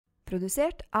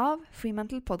Produsert av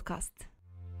Fremantle Podcast.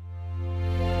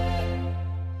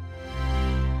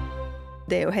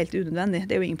 Det jo helt unødvendig.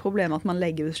 Det jo ingen problem at man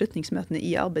legger beslutningsmøtene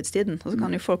i arbeidstiden. Og så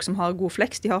kan jo folk som har god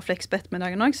flex, de har flex på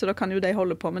ettermiddagen også, så da kan jo de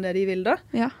holde på med det de vil da.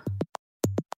 Ja.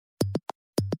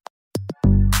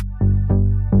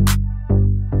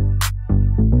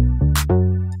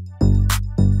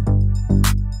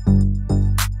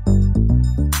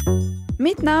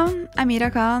 Mitt navn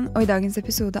Mira Khan, og i dagens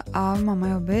episode av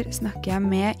Mamma jobber snakker jeg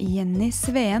med Jenny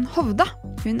Sveen Hovda.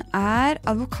 Hun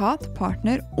advokat,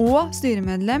 partner og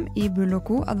styremedlem i Bull &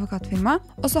 Co. advokatfirma.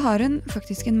 Og så har hun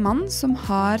faktisk en mann som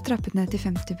har trappet ned til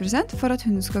 50% for at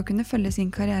hun skal kunne følge sin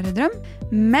karrieredrøm.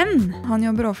 Men han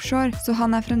jobber offshore, så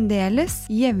han fremdeles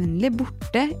jevnlig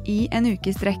borte i en uke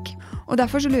i strekk. Og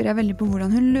derfor så lurer jeg veldig på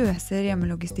hvordan hun løser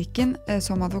hjemmelogistikken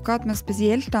som advokat, men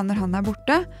spesielt da når han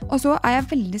borte. Og så jeg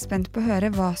veldig spent på å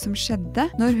høre hva som skjedde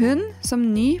når hun, som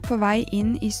ny på vei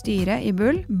inn i styret i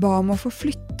Bull, ba om å få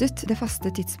flyttet det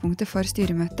faste tidspunktet for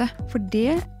styremøtet. For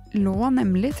det lå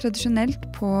nemlig tradisjonelt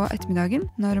på ettermiddagen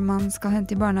når man skal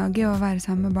hente i barnehage og være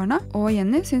sammen med barna. Og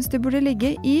Jenny synes det burde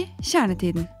ligge i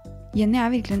kjernetiden. Jenny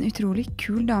virkelig en utrolig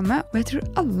kul dame, og jeg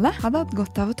tror alle hadde hatt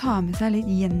godt av å ta med seg litt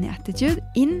Jenny-attitude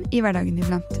inn i hverdagen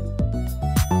iblant.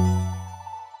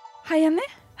 Hei Jenny!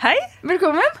 Hei!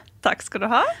 Velkommen! Takk skal du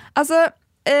ha. Altså,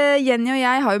 Jenny og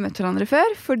jeg har jo møtt hverandre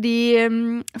før, fordi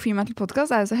Fremantle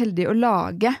Podcast jo så heldig å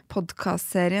lage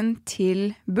podcastserien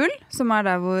til Bull, som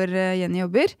der hvor Jenny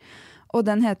jobber. Og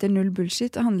den heter Null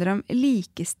Bullshit og handler om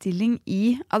likestilling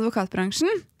i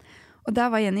advokatbransjen. Og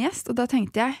der var Jenny gjest, og da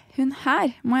tenkte jeg, hun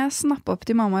her må jeg snappe opp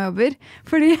til Mamma jobber,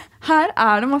 fordi her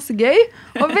det masse gøy,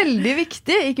 og veldig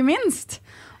viktig, ikke minst,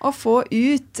 å få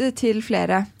ut til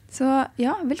flere. Så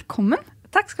ja, velkommen.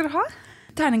 Takk skal du ha.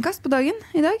 Terningkast på dagen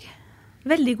i dag.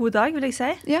 Veldig god dag, vil jeg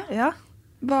si. Ja.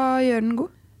 Hva gjør den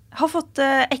god? Har fått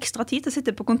ekstra tid til å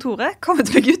sitte på kontoret, kommet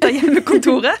meg ut av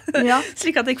hjemmekontoret, Ja.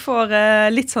 Slik at jeg får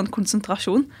litt sånn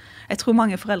konsentrasjon. Jeg tror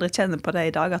mange foreldre kjenner på det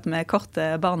i dag, at med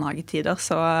korte barnehagetider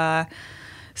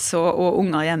og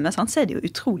unger hjemme, så er det jo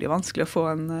utrolig vanskelig å få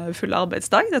en full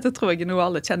arbeidsdag. Dette tror jeg noe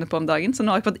alle kjenner på om dagen, så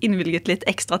nå har jeg fått innvilget litt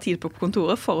ekstra tid på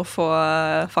kontoret for å få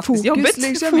faktisk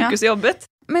fokus jobbet.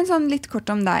 Men sånn litt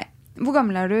kort om deg. Hvor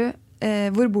gammel du?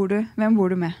 Hvor bor du? Hvem bor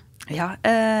du med? Ja,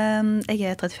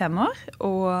 jeg 35 år,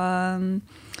 og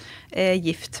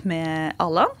gift med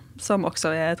Allan, som også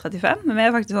 35. Men vi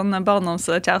faktisk sånn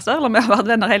barndomskjærester, eller vi har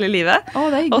vært venner hele livet. Det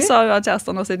hyggelig. Og så har vi vært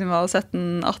kjærester nå siden vi var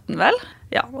 17-18 vel.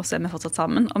 Ja, og så vi fortsatt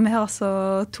sammen. Og vi har altså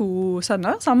 2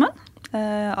 sønner sammen.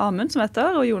 Amund som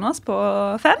heter, og Jonas på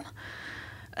 5.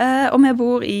 Og vi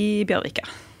bor i Bjørvika.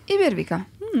 I Bjørvika.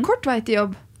 Kort vei til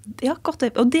jobb. Ja, kort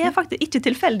vei. Og det faktisk ikke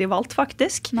tilfeldig valgt,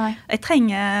 faktisk. Nei. Jeg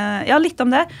trenger, litt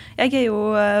om det. Jeg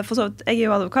jo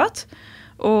advokat,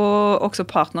 og også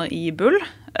partner i Bull,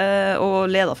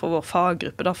 og leder for vår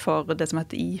faggruppe da, for det som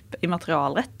heter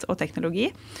immaterialrett og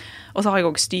teknologi. Og så har jeg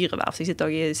også styreverv, så jeg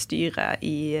sitter også i styret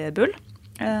i Bull.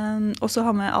 Og så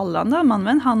har vi Allan da,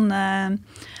 mannen min,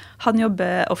 han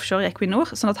jobber offshore i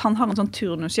Equinor, sånn at han har en sånn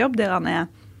turnusjobb der han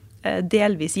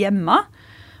delvis hjemme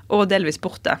og delvis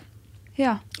borte.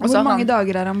 Ja, og hvor mange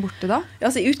dager han borte da? Ja,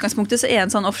 altså, i utgangspunktet så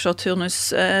en sånn offshore-turnus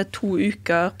 2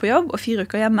 uker på jobb og 4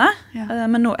 uker hjemme. Ja.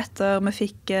 Men nå etter vi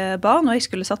fikk barn, og jeg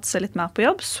skulle satse litt mer på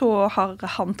jobb, så har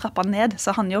han trappet ned.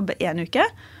 Så han jobber 1 uke,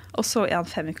 og så han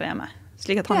 5 uker hjemme.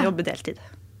 Slik at han jobber deltid.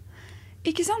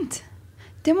 Ikke sant?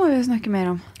 Det må vi jo snakke mer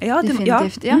om. Ja,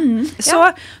 definitivt. Ja.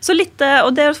 Så litt,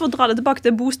 og det for å dra det tilbake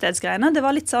til bostedsgreiene, det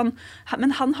var litt sånn,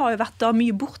 men han har jo vært da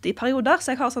mye borte i perioder,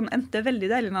 så jeg har sånn, det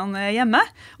veldig deilig når han hjemme,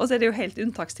 og så det jo helt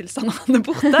unntakstilstand når han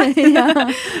borte.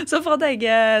 Så for at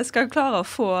jeg skal klare å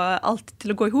få alt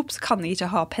til å gå ihop, så kan jeg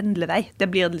ikke ha pendlevei. Det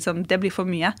blir for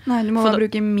mye. Nei, du må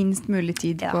bruke minst mulig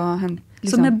tid på henne.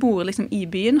 Så vi bor liksom i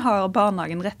byen, har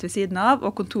barnehagen rett ved siden av,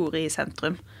 og kontoret i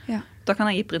sentrum. Ja. Da kan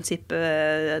jeg i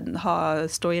prinsippet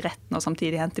stå i retten og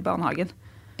samtidig hente i barnehagen.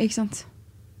 Ikke sant?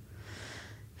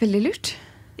 Veldig lurt.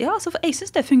 Ja, for jeg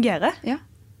synes det fungerer. Ja,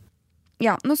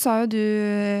 nå har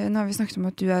vi snakket om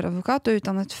at du advokat og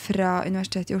utdannet fra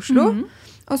Universitetet i Oslo.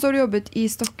 Og så har du jobbet i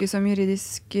Stokke som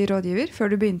juridisk rådgiver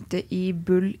før du begynte i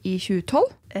Bull i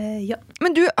 2012. Ja.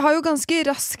 Men du har jo ganske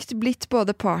raskt blitt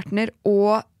både partner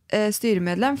og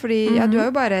styremedlem, fordi du jo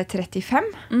bare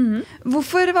 35.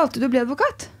 Hvorfor valgte du å bli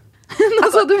advokat? Nå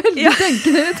så du veldig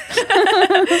tenkende ut.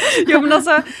 jo, men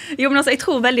altså, jeg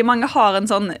tror veldig mange har en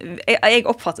sånn, jeg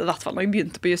oppfattet i hvert fall når jeg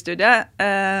begynte på jusstudiet,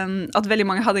 at veldig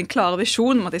mange hadde en klar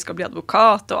visjon om at jeg skal bli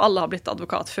advokat, og alle har blitt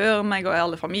advokat før meg, og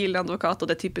alle familien advokat,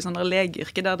 og det typisk sånn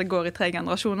legeyrke der det går i 3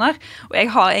 generasjoner. Og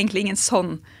jeg har egentlig ingen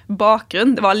sånn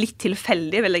bakgrunn. Det var litt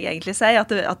tilfeldig, vil jeg egentlig si,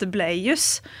 at det ble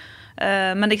juss.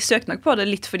 Men jeg søkte nok på det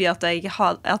litt fordi at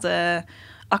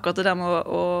akkurat det der med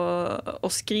å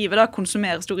skrive, da,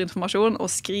 konsumere stor informasjon og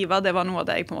skrive, det var noe av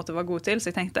det jeg på en måte var god til, så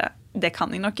jeg tenkte, det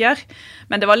kan jeg nok gjøre.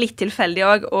 Men det var litt tilfeldig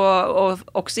også,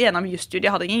 og også gjennom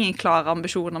jusstudiet hadde jeg ingen klar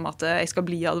ambisjon om at jeg skal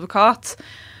bli advokat.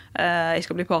 Jeg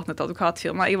skal bli partner til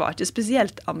advokatfirma. Jeg var ikke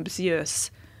spesielt ambisiøs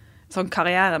sånn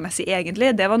karrieremessig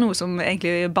egentlig. Det var noe som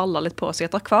egentlig ballet litt på seg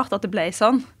etter hvert, at det ble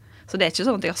sånn. Så det er ikke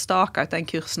sånn at jeg har staket ut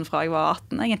den kursen fra jeg var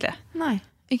 18, egentlig. Nei.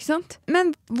 Ikke sant? Men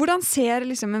hvordan ser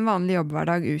liksom en vanlig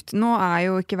jobbhverdag ut? Nå er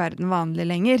jo ikke verden vanlig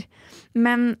lenger,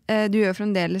 men du gjør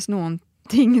fremdeles noen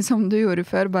ting som du gjorde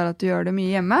før, bare at du gjør det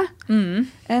mye hjemme.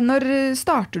 Når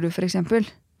starter du for eksempel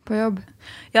på jobb?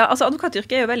 Ja, altså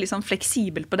advokatyrket er jo veldig sånn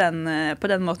fleksibel på den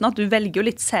måten, at du velger jo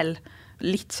litt selv,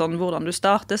 litt sånn hvordan du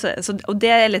starter, og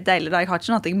det er litt deilig da. Jeg har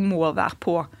ikke sånn at jeg må være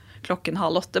på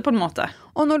 7:30 på en måte.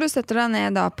 Og når du setter deg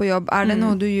ned da på jobb, er det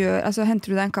noe du gjør, altså henter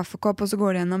du deg en kaffekopp og så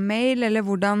går du gjennom mail, eller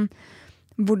hvordan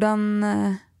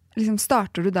liksom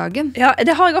starter du dagen? Ja,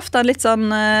 det har jeg ofte litt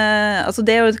sånn, altså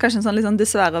det er jo kanskje en sånn litt sånn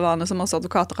dessverre vane som også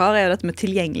advokater har, er jo dette med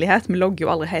tilgjengelighet. Vi logger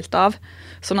jo aldri helt av.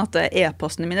 Sånn at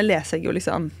e-postene mine leser jeg jo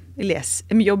liksom,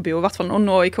 jeg jobber jo i hvert fall, og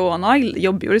nå i korona, jeg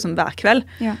jobber jo liksom hver kveld.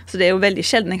 Ja. Så det er jo veldig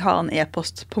sjelden jeg har en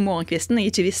e-post på morgenkvisten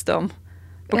jeg ikke visste om.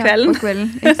 På kvelden. Ja, på kvelden,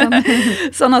 ikke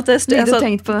sant? Sånn at du har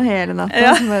tenkt på det hele natten.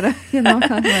 Ja.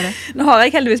 Nå har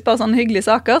jeg heldigvis bare sånne hyggelige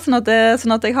saker, sånn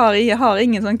at jeg har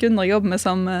ingen sånne kunder å jobbe med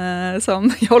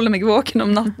som holder meg våken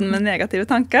om natten med negative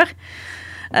tanker.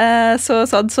 Så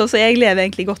jeg lever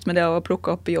egentlig godt med det å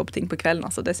plukke opp jobbting på kvelden.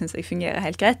 Altså det synes jeg fungerer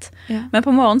helt greit. Ja. Men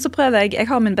på morgenen så prøver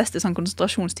jeg har min beste sånn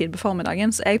konsentrasjonstid på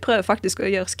formiddagen, så jeg prøver faktisk å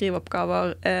gjøre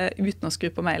skriveoppgaver uten å skru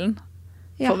på mailen.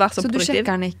 Ja, så du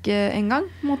sjekker den ikke en gang,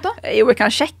 på en måte? Jo, jeg kan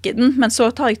sjekke den, men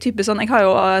så tar jeg typisk sånn, jeg har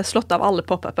jo slått av alle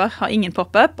pop-upper, har ingen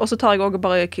pop-up, og så tar jeg også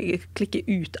bare klikke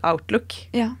ut Outlook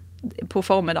på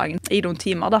formiddagen i noen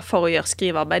timer da, for å gjøre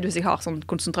skrivearbeid hvis jeg har sånn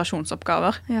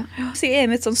konsentrasjonsoppgaver. Ja. Så jeg er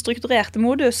i mitt sånn strukturerte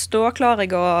modus, da klarer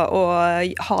jeg å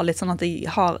ha litt sånn at jeg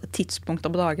har tidspunkter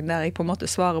på dagen der jeg på en måte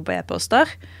svarer på e-poster,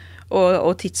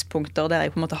 og tidspunkter der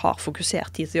jeg på en måte har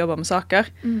fokusert tid til å jobbe med saker.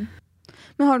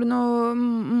 Men har du noen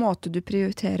måte du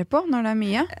prioriterer på når det er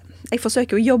mye? Jeg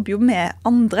forsøker å jobbe jo med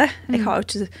andre. Jeg har jo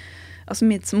ikke, altså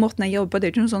måten jeg jobber på, det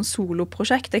er jo ikke noe sånn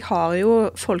soloprosjekt. Jeg har jo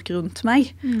folk rundt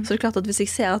meg. Så det er klart at hvis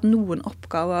jeg ser at noen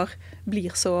oppgaver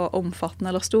blir så omfattende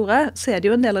eller store, så er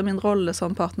det jo en del av min rolle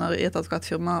som partner i et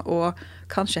advokatfirma å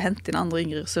kanskje hente inn andre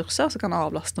yngre ressurser, så kan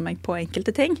avlaste meg på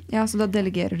enkelte ting. Ja, så da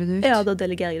delegerer du det ut? Ja, da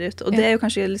delegerer jeg det ut. Og det er jo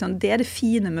kanskje liksom, det er det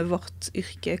fine med vårt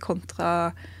yrke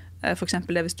kontra for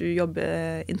eksempel det hvis du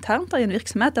jobber internt i en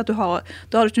virksomhet, at da har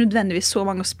du ikke nødvendigvis så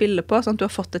mange å spille på, sånn at du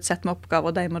har fått et sett med oppgaver,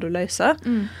 og de må du løse.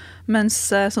 Mens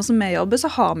sånn som vi jobber,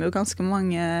 så har vi jo ganske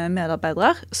mange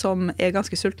medarbeidere som er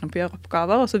ganske sultne på å gjøre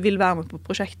oppgaver, og som vil være med på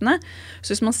prosjektene.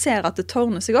 Så hvis man ser at det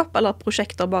tårner seg opp, eller at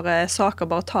saker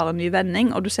bare tar en ny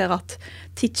vending, og du ser at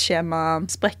tidsskjema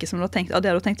sprekker som du har tenkt, av det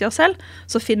du har tenkt å gjøre selv,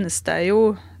 så finnes det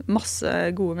jo masse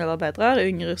gode medarbeidere,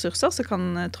 yngre ressurser som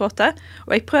kan trå til.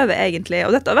 Og jeg prøver egentlig,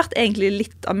 og dette har vært egentlig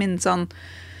litt av min sånn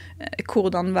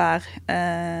hvordan være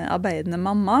arbeidende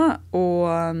mamma, og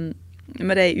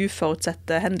med de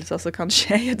uforutsette hendelser som kan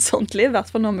skje i et sånt liv, i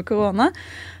hvert fall nå med korona,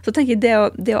 så tenker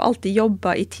jeg det å alltid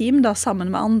jobbe i team da,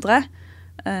 sammen med andre,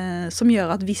 som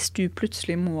gjør at hvis du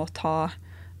plutselig må ta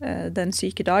den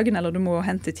syke dagen, eller du må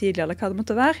hente tidlig, eller hva det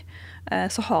måtte være,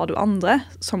 så har du andre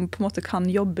som på en måte kan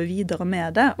jobbe videre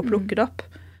med det og plukke det opp.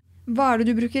 Hva er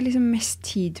det du bruker liksom mest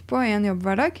tid på i en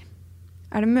jobbhverdag?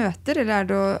 Er det møter, eller er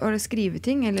det å skrive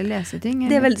ting, eller lese ting?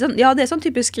 Eller? Det er veldig sånn, ja, det er sånn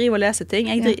typisk skrive og lese ting.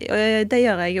 Det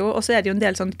gjør jeg jo, og så er det jo en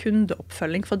del sånn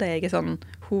kundeoppfølging for det jeg er sånn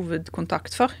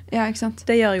hovedkontakt for. Ja, ikke sant?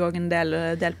 Det gjør jeg også en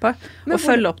del på. Og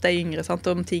følge opp de yngre, sant,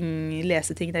 om ting,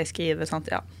 lese ting de skriver, sant,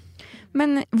 ja.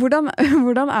 Men hvordan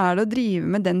er det å drive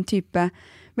med den type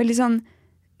veldig sånn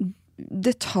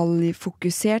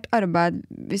detaljfokusert arbeid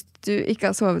hvis du ikke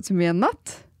har sovet så mye en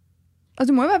natt? Altså,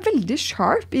 du må jo være veldig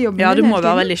sharp i jobben. Ja, du må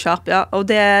være veldig sharp, ja. Og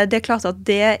det er klart at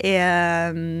det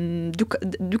er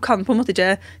du kan på en måte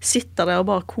ikke sitte der og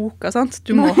bare koke, sant?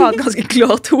 Du må ha et ganske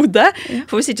klart hode,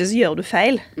 for hvis ikke så gjør du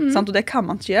feil, sant? Og det kan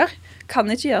man ikke gjøre.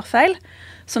 Kan ikke gjøre feil.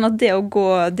 Sånn at det å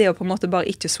på en måte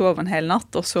bare ikke sove en hel natt,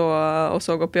 og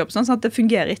så gå på jobb, sånn at det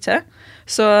fungerer ikke.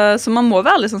 Så man må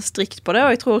være litt sånn strikt på det,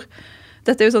 og jeg tror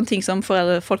dette er jo sånne ting som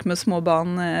folk med små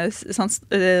barn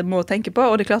må tenke på,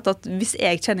 og det er klart at hvis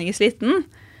jeg kjenner jeg er sliten,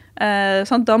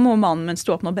 da må mannen min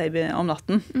stå opp når babyen om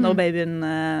natten, når babyen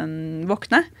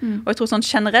våkner. Og jeg tror sånn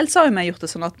generelt så har vi gjort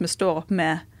det sånn at vi står opp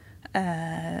med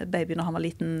babyen når han var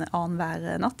liten annen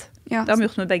hver natt. Ja. Det har vi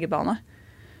gjort med begge barna.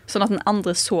 Sånn at den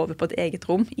andre sover på et eget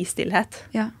rom i stillhet.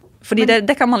 Ja. Fordi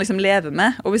det kan man liksom leve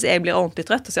med, og hvis jeg blir ordentlig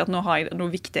trøtt og sier at nå har jeg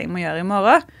noe viktig jeg må gjøre i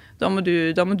morgen, da må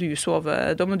du sove,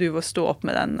 da må du stå opp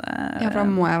med den. Ja, for da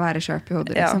må jeg være sharp i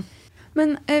hodet, liksom. Ja.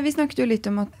 Men vi snakket jo litt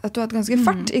om at du hadde ganske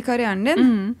fart i karrieren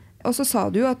din, og så sa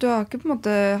du jo at du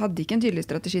hadde ikke en tydelig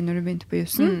strategi når du begynte på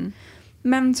jussen.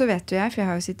 Men så vet jo jeg, for jeg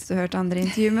har jo sittet og hørt andre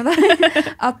intervju med deg,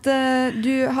 at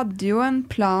du hadde jo en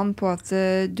plan på at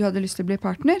du hadde lyst til å bli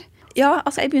partner. Ja,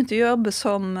 altså jeg begynte å jobbe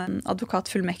som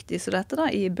advokatfullmektig så dette da,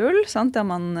 i Bull, sant, der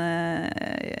man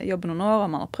jobber noen år, og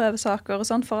man har prøvesaker og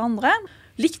sånt for andre.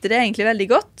 Likte det egentlig veldig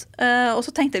godt, og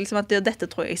så tenkte jeg liksom at dette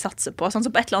tror jeg satser på. Sånn,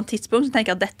 så på et eller annet tidspunkt så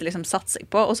tenker jeg at dette liksom satser jeg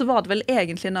på. Og så var det vel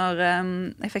egentlig når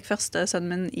jeg fikk første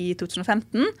sønnen min i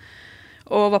 2015,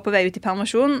 og var på vei ut i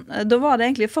permisjon, da var det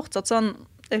egentlig fortsatt sånn,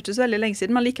 det er jo ikke så veldig lenge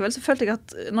siden, men likevel så følte jeg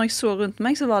at når jeg så rundt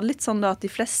meg, så var det litt sånn da at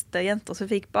de fleste jenter som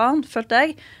fikk barn, følte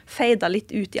jeg, feida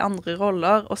litt ut i andre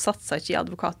roller og satsa ikke i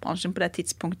advokatbransjen på det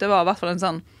tidspunktet. Det var i hvert fall en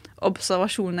sånn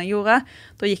observasjon jeg gjorde.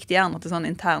 Da gikk de gjerne til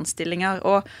sånne internstillinger,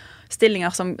 og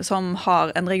stillinger som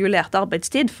har en regulert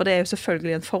arbeidstid, for det er jo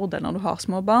selvfølgelig en fordel når du har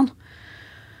små barn.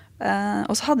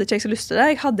 Og så hadde ikke jeg så lyst til det.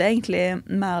 Jeg hadde egentlig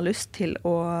mer lyst til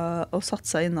å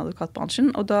satse innen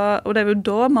advokatbransjen. Og det er jo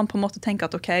da man på en måte tenker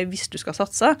at ok, hvis du skal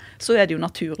satse, så er det jo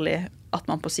naturlig at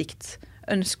man på sikt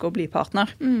ønsker å bli partner.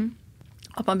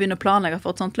 At man begynner å planlegge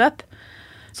for et sånt løp.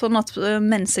 Sånn at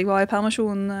mens jeg var i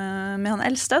permisjon med han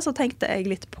eldste, så tenkte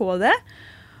jeg litt på det.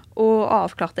 Og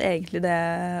avklarte egentlig det,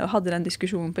 og hadde den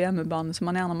diskusjonen på hjemmebane som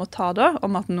man gjerne må ta da,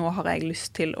 om at nå har jeg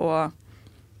lyst til å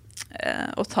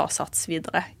ta sats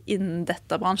videre innen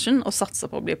dette bransjen, og satse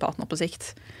på å bli partner på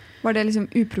sikt. Var det liksom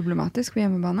uproblematisk på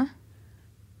hjemmebane?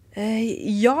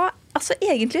 Ja, altså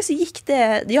egentlig så gikk det,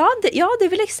 ja, det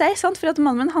vil jeg si, sant, fordi at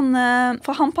mannen min,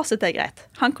 for han passet det greit.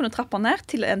 Han kunne trappe ned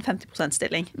til en 50%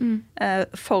 stilling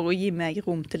for å gi meg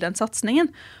rom til den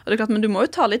satsningen. Og det er klart, men du må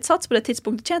jo ta litt sats, på det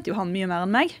tidspunktet tjente jo han mye mer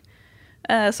enn meg.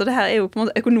 Så det her er jo på en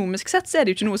måte, økonomisk sett så er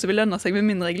det jo ikke noe som vil lønne seg med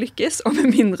mindre jeg lykkes, og med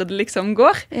mindre det liksom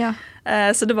går. Ja.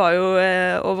 Så det var jo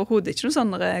overhodet ikke noen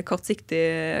sånn kortsiktig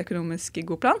økonomisk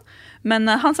god plan. Men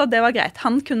han sa at det var greit.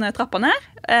 Han kunne trappe ned,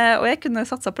 og jeg kunne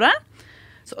satse på det.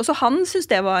 Så han synes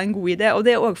det var en god idé, og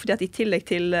det er også fordi at i tillegg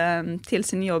til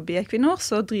sin jobb i Equinor,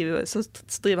 så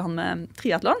driver han med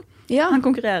triathlon. Ja. Han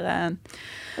konkurrerer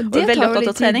og er veldig opptatt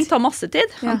av trening, tar masse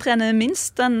tid. Han trener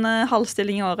minst en halv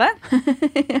stilling i året.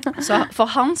 Så for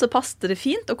han så passet det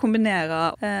fint å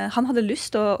kombinere. Han hadde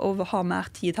lyst til å ha mer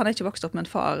tid. Han er ikke vokst opp med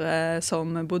en far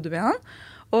som bodde ved han.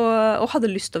 Og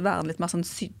hadde lyst til å være en litt mer sånn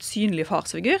synlig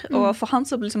farsfigur. Og for han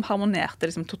så liksom harmonerte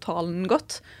liksom totalen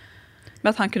godt.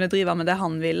 Med at han kunne drive med det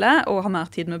han ville, og ha mer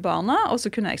tid med barna. Og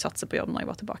så kunne jeg satse på jobb når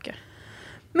jeg var tilbake.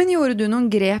 Men gjorde du noen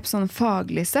grep sånn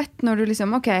faglig sett, når du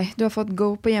liksom, ok, du har fått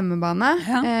go på hjemmebane,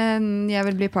 jeg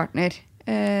vil bli partner.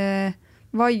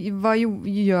 Hva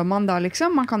gjør man da,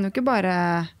 liksom? Man kan jo ikke bare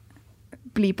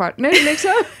bli partner,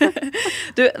 liksom.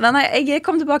 Jeg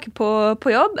kom tilbake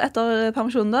på jobb etter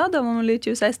permisjonen da var man i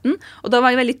 2016, og da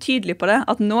var jeg veldig tydelig på det,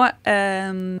 at nå,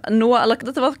 eller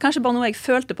dette var kanskje bare noe jeg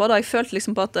følte på da, jeg følte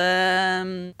liksom på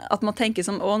at man tenker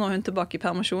som, nå er hun tilbake i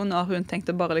permisjon, og hun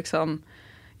tenkte bare liksom,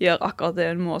 gjør akkurat det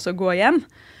hun må, og så gå hjem.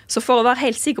 Så for å være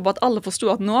helt sikker på at alle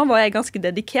forstod at nå var jeg ganske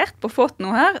dedikert på å få til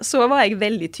noe her, så var jeg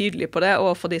veldig tydelig på det,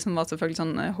 og for de som var selvfølgelig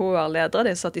sånn HR-ledere,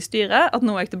 de som satt i styret, at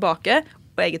nå er jeg tilbake,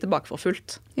 og jeg er tilbake for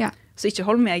fullt. Ja. Så ikke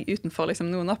hold meg utenfor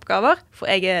liksom, noen oppgaver, for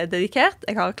jeg er dedikert.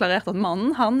 Jeg har klarert at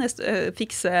mannen, han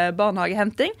fikser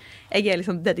barnehagehenting. Jeg er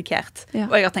liksom dedikert,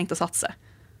 og jeg har tenkt å satse.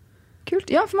 Kult.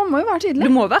 Ja, for man må jo være tydelig.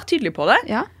 Du må være tydelig på det.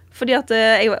 Ja. Fordi at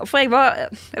jeg vet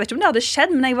ikke om det hadde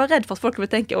skjedd, men jeg var redd for at folk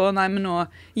ville tenke, nei, men nå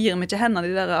gir vi ikke henne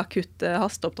de der akutte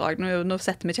hasteoppdragene, nå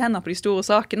setter vi ikke henne på de store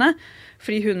sakene,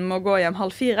 fordi hun må gå hjem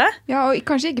 3:30. Ja, og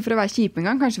kanskje ikke for å være kjip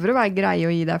engang, kanskje for å være grei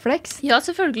og gi deg flex. Ja,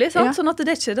 selvfølgelig, sant? Ja. Sånn at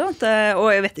det ikke og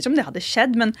jeg vet ikke om det hadde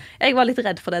skjedd, men jeg var litt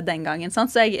redd for det den gangen,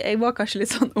 sant? Så jeg var kanskje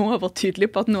litt sånn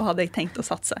overtydelig på at nå hadde jeg tenkt å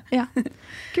satse. Ja,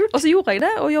 kult. Og så gjorde jeg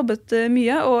det, og jobbet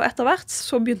mye, og etter hvert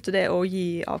så begynte det å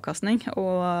gi avkastning,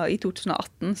 og i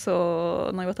 2018 så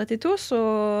når jeg var 32,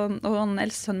 og den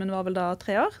eldste sønnen min var vel da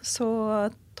 3 år, så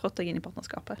trådte jeg inn i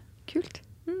partnerskapet. Kult.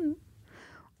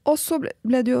 Og så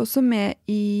ble du jo også med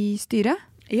i styret?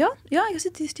 Ja, jeg har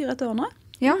sittet i styret et år nå.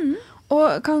 Ja,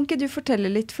 og kan ikke du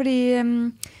fortelle litt, fordi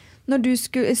når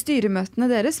styremøtene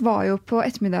deres var jo på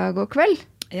ettermiddag og kveld,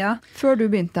 før du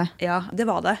begynte. Ja, det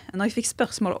var det. Når jeg fikk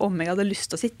spørsmål om jeg hadde lyst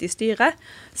til å sitte i styret,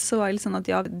 så var jeg litt sånn at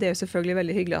det er jo selvfølgelig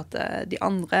veldig hyggelig at de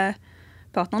andre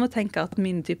partnerne tenker at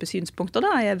mine type synspunkter da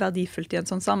er verdifullt i en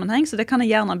sånn sammenheng, så det kan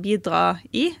jeg gjerne bidra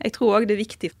i. Jeg tror også det er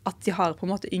viktig at de har på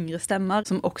en måte yngre stemmer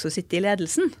som også sitter i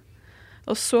ledelsen.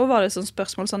 Og så var det sånn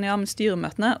spørsmål sånn, ja, med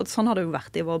styremøtene, og sånn har det jo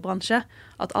vært i vår bransje,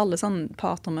 at alle sånn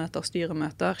partnermøter,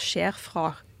 styremøter skjer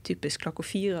fra typisk klokka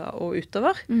 4 og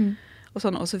utover. Og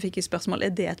så fikk jeg spørsmål,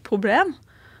 er det et problem?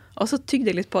 Og så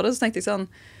tygde jeg litt på det, så tenkte jeg sånn,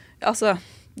 altså,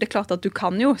 det er klart at du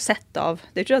kan jo sette av,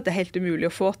 det er ikke at det er helt umulig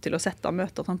å få til å sette av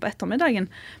møter sånn på ettermiddagen,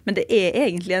 men det er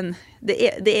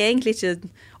egentlig ikke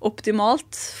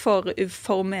optimalt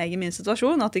for meg i min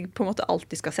situasjon, at jeg på en måte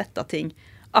alltid skal sette ting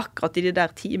akkurat i de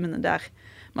der timene der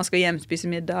man skal hjem, spise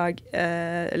middag,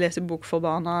 lese bok for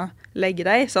barna, legge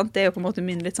deg, sant? Det er jo på en måte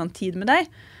min litt sånn tid med deg.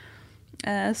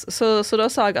 Så da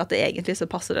sa jeg at det egentlig så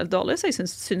passer det litt dårlig, så jeg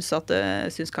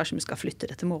synes kanskje vi skal flytte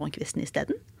det til morgenkvisten i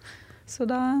stedet. Så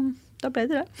da ble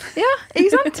det det. Ja,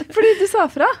 ikke sant? Fordi du sa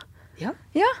fra. Ja,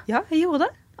 jeg gjorde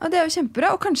det. Og det er jo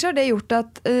kjempebra, og kanskje har det gjort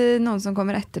at noen som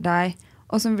kommer etter deg,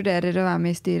 og som vurderer å være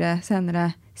med i styret senere,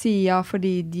 sier ja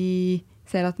fordi de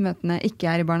ser at møtene ikke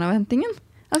er i barneventingen.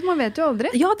 Altså, man vet jo aldri.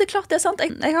 Ja, det er klart det er sant.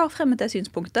 Jeg har fremmet det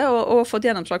synspunktet og fått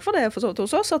gjennomslag for det for så vidt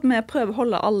hos oss, at vi prøver å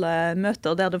holde alle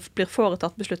møter der det blir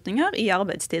foretatt beslutninger i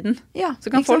arbeidstiden. Ja,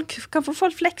 så kan folk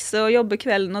flekse og jobbe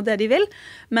kvelden og det de vil,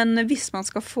 men hvis man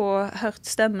skal få hørt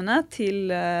stemmene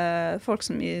til folk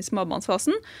som i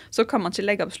småbarnsfasen, så kan man ikke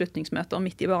legge beslutningsmøter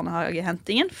midt i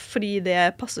barnehagehentingen, fordi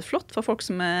det passer flott for folk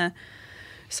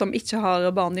som ikke har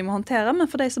barn de må håndtere, men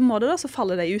for de som må det da, så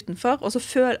faller de utenfor. Og så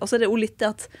er det jo litt det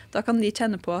at da kan de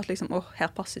kjenne på at liksom,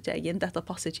 her passer ikke jeg inn, dette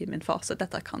passer ikke i min fase,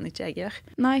 dette kan ikke jeg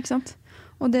gjøre. Nei, ikke sant?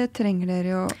 Og det trenger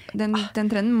dere jo, den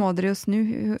trenden må dere jo snu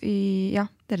i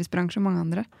deres bransje og mange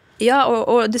andre. Ja,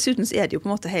 og dessuten er det jo på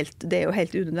en måte det er jo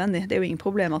helt unødvendig. Det er jo ingen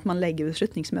problem at man legger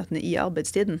beslutningsmøtene i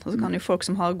arbeidstiden. Og så kan jo folk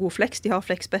som har god fleks, de har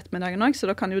fleks på ettermiddagen også,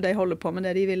 så da kan jo de holde på med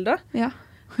det de vil da. Ja.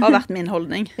 Har vært min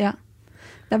holdning. Ja.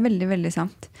 Det er veldig, veldig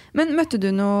sant. Men møtte du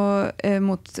noe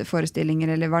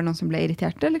motforestillinger, eller var det noen som ble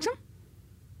irriterte, liksom?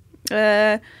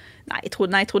 Nei, jeg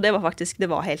tror det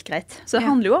var helt greit. Så det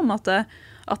handler jo om at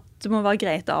det må være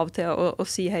greit av og til å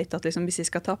si høyt at liksom, hvis jeg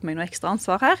skal ta på meg noe ekstra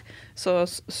ansvar her, så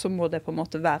må det på en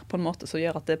måte være på en måte som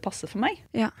gjør at det passer for meg.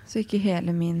 Ja, så ikke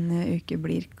hele min uke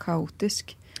blir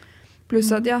kaotisk. Pluss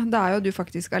at da er jo du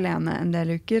faktisk alene en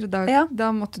del uker. Da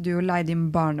måtte du jo leie din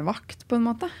barnevakt på en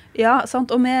måte. Ja,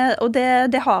 sant. Og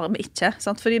det har vi ikke.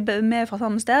 Sant? Fordi vi er fra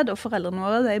samme sted, og foreldrene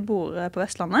våre de bor på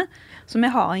Vestlandet. Så vi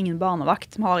har ingen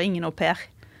barnevakt, vi har ingen au pair.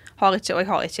 Og jeg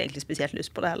har ikke egentlig spesielt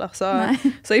lyst på det heller. Så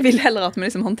jeg vil heller at vi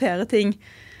liksom håndterer ting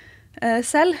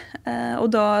selv. Og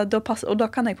da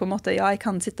kan jeg på en måte, jeg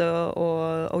kan sitte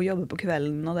og jobbe på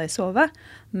kvelden når de sover,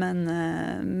 men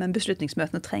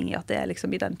beslutningsmøtene trenger at det er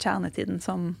liksom i den kjernetiden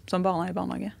som barna er i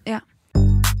barnehage. Ja.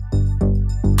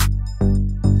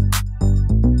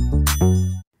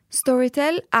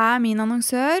 Storytel er min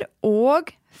annonsør,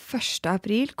 og 1.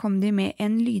 april kom de med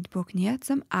en lydboknyhet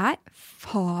som er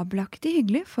fabelaktig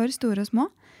hyggelig for store og små,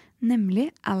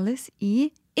 nemlig Alice i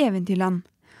Eventyrland.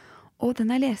 Og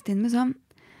den er lest inn med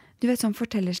sånn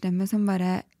fortellerstemme som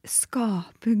bare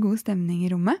skaper god stemning i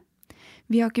rommet.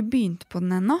 Vi har ikke begynt på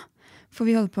den ennå, for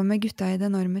vi holder på med Gutta i det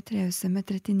enorme trehuset med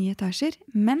 39 etasjer,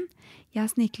 men jeg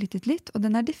har sniklyttet litt, og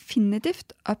den er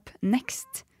definitivt up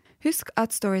next. Husk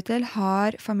at Storytel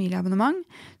har familieabonnement,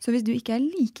 så hvis du ikke er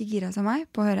like gira som meg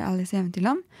på å høre Alice i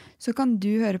Eventyrland, så kan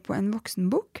du høre på en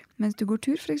voksenbok mens du går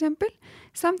tur for eksempel,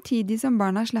 samtidig som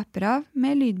barna slapper av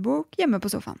med lydbok hjemme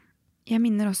på sofaen. Jeg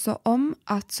minner også om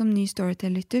at som ny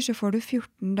Storytel-lytter så får du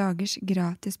 14 dagers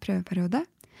gratis prøveperiode,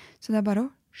 så det er bare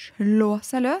å slå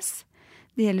seg løs.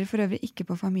 Det gjelder for øvrig ikke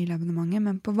på familieabonnementet,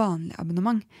 men på vanlig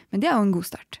abonnement. Men det er jo en god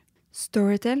start.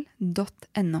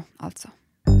 Storytel.no, altså.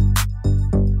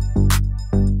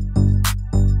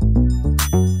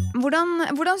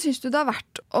 Hvordan synes du det har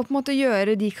vært å på en måte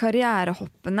gjøre de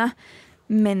karrierehoppene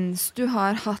mens du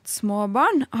har hatt små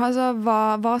barn? Altså,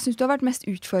 hva synes du har vært mest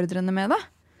utfordrende med det?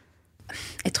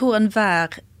 Jeg tror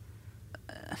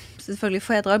selvfølgelig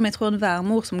fedre, men jeg tror enhver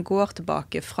mor som går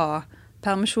tilbake fra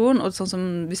permisjon, og sånn som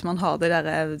hvis man har det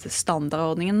der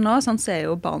standardordningen nå, sånn, så er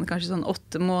jo barn kanskje sånn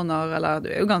 8 måneder, eller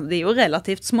de er jo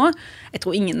relativt små. Jeg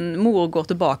tror ingen mor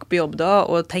går tilbake på jobb da,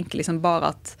 og tenker liksom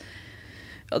bare at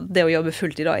det å jobbe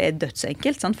fulltid da er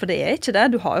dødsenkelt, sant? For det er ikke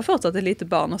det. Du har jo fortsatt et lite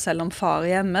barn, og selv om far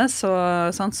er hjemme, så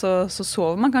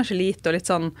sover man kanskje lite, og litt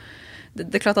sånn. Det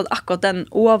er klart at akkurat den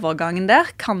overgangen der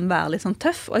kan være litt sånn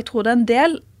tøff, og jeg tror det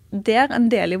er en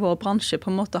del i vår bransje på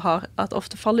en måte har at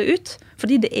ofte faller ut,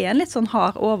 fordi det er en litt sånn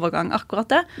hard overgang akkurat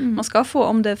det. Man skal få,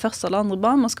 om det er første eller andre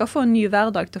barn, man skal få en ny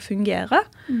hverdag til å fungere,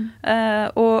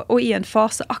 og i en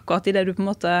fase akkurat i det du på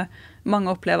en måte,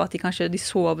 mange opplever at de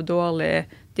sover dårlig,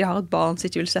 de har et barn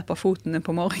som ikke vil se på fotene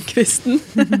på morgenkvisten.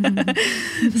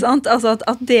 Altså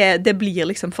at det blir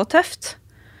liksom for tøft.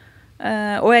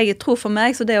 Og jeg tror for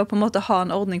meg, så det å på en måte ha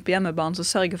en ordning på hjemmebane som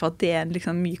sørger for at det er en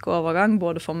liksom myk overgang,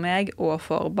 både for meg og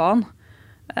for barn,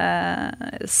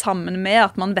 sammen med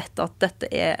at man vet at dette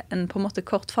er en på en måte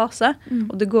kort fase,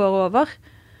 og det går over.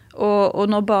 Og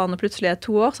når barnet plutselig er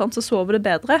 2 år, sant, så sover det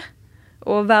bedre.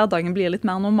 Og hverdagen blir litt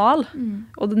mer normal.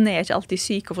 Og den er ikke alltid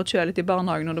syk og forkjølet i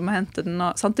barnehagen når du må hente den.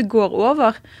 Sant? Det går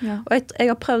over. Ja. Og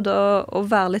jeg har prøvd å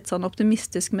være litt sånn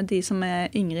optimistisk med de som er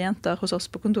yngre jenter hos oss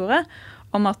på kontoret,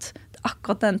 om at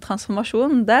akkurat den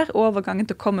transformasjonen der, overgangen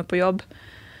til å komme på jobb,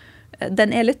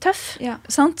 den er litt tøff. Ja.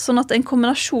 Sant? Sånn at en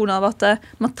kombinasjon av at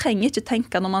man trenger ikke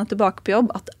tenke når man er tilbake på jobb,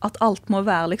 at alt må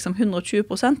være liksom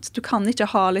 120%. Du kan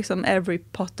ikke ha liksom every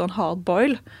pot on hard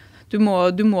boil. Du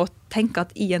må tenke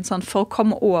at i en sånn, for å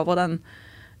komme over den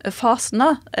fasen da,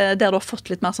 der du har fått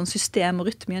litt mer sånn system og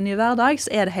rytme i en ny hverdag, så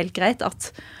er det helt greit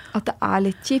at det er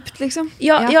litt kjipt, liksom?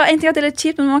 Ja, en ting at det er litt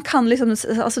kjipt, men man kan liksom,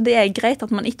 altså det er greit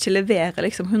at man ikke leverer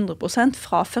liksom 100%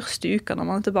 fra første uka når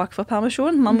man er tilbake fra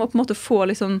permisjon. Man må på en måte få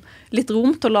liksom litt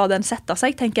rom til å la den sette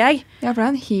seg, tenker jeg. Ja, for det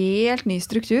er en helt ny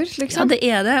struktur, liksom. Ja, det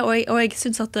er det, og jeg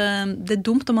synes at det er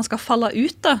dumt om man skal falle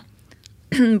ut da,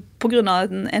 på grunn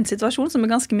av en situasjon som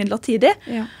er ganske midlertidig.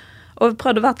 Ja. Og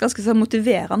prøvde å være ganske så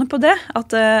motiverende på det,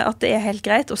 at det er helt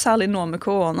greit, og særlig nå med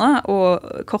korona og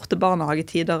korte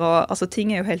barnehagetider, og altså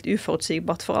ting er jo helt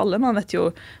uforutsigbart for alle. Man vet jo,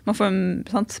 man får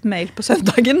en mail på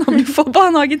søndagen om du får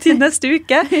barnehagetid neste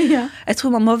uke. Ja. Jeg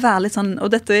tror man må være litt sånn,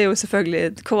 og dette er jo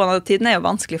selvfølgelig, koronatiden er jo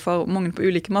vanskelig for mange på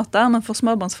ulike måter, men for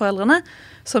småbarnsforeldrene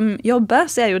som jobber,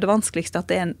 så er jo det vanskeligste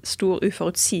at det er en stor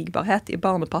uforutsigbarhet i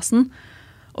barnepassen.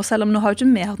 Og selv om nå har jo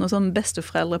ikke vi hatt noen sånn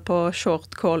besteforeldre på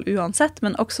short call uansett,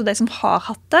 men også de som har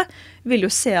hatt det, vil jo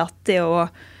se at det å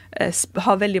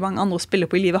ha veldig mange andre å spille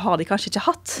på i livet har de kanskje ikke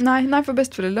hatt. Nei, for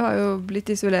besteforeldre har jo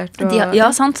blitt isolert. Og ja,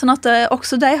 sant. Sånn at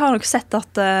også de har nok sett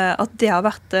at det har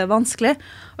vært vanskelig.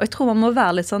 Og jeg tror man må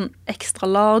være litt sånn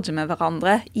ekstra large med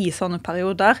hverandre i sånne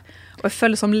perioder. Og jeg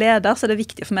føler som leder så er det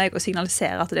viktig for meg å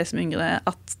signalisere til de som er yngre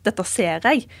at dette ser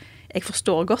jeg. Jeg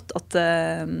forstår godt at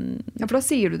Ja, for da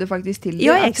sier du det faktisk til dem.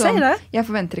 Ja, jeg sier det. Jeg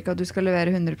forventer ikke at du skal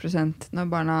levere 100% når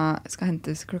barna skal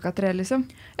hentes 3:00, liksom.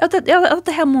 Ja,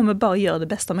 det her må vi bare gjøre det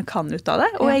beste vi kan ut av det.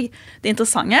 Og det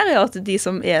interessante er at de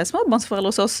som er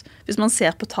småbarnsforeldre hos oss, hvis man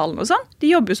ser på tallene og sånn,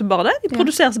 de jobber jo så bare det, de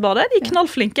produserer så bare det, de er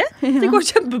knallflinke, det går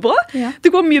kjempebra,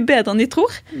 det går mye bedre enn de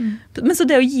tror. Men så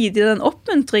det å gi dem den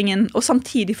oppmuntringen, og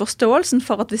samtidig forståelsen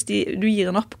for at hvis du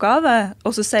gir en oppgave,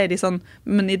 og så sier de sånn,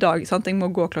 men i dag, sant, jeg må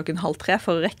gå 2:30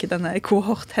 for å rekke denne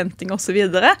kohorthenting og så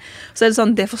videre. Så er det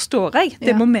sånn, det forstår jeg.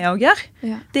 Det må vi også gjøre.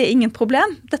 Ja. Det er ingen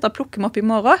problem. Dette plukker vi opp i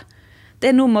morgen. Det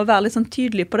er noe med å være litt sånn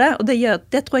tydelig på det, og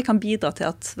det tror jeg kan bidra til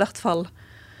at i hvert fall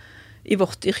i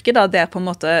vårt yrke, da, der på en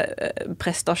måte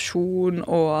prestasjon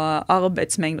og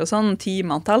arbeidsmengde og sånn,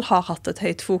 timeantall har hatt et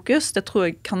høyt fokus. Det tror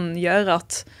jeg kan gjøre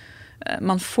at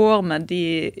man får med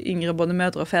de yngre både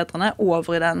mødre og fedrene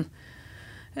over den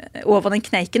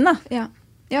kneiken da.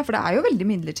 Ja, for det er jo veldig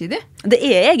midlertidig. Det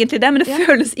er egentlig det, men det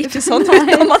føles ikke sånn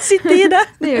når man sitter i det.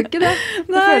 Det gjør ikke det.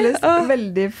 Det føles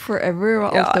veldig forever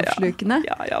og altoppslukende.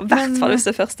 Ja, i hvert fall hvis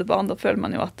det er første barn, da føler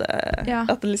man jo at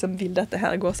det liksom vil dette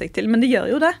her gå seg til. Men det gjør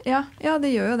jo det. Ja,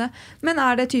 det gjør jo det. Men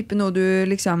er det type noe du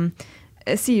liksom...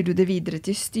 Sier du det videre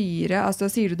til styret? Altså,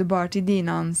 sier du det bare til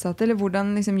dine ansatte? Eller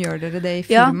hvordan liksom, gjør dere det i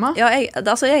firma? Ja,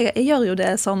 jeg gjør jo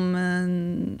det som...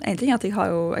 En ting er at jeg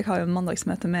har jo en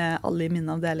mandagsmøte med alle i min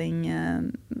avdeling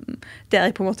der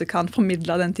jeg på en måte kan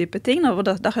formidle den type ting.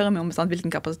 Der hører vi om sånn,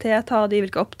 hvilken kapasitet har de,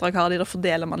 hvilke oppdrag har de, da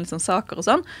fordeler man liksom, saker og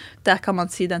sånn. Der kan man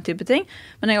si den type ting.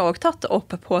 Men jeg har også tatt det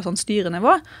opp på sånn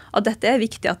styrenivå, at dette er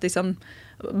viktig at liksom...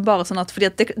 Bare sånn at, fordi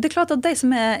at det er klart at de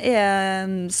som er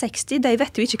 60, de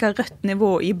vet jo ikke hva rødt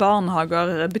nivå i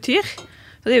barnehager betyr.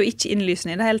 Så det er jo ikke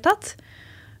innlysende i det hele tatt.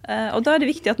 Og da er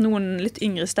det viktig at noen litt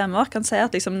yngre stemmer kan si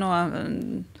at liksom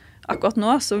akkurat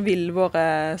nå så vil våre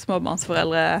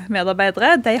småbarnsforeldre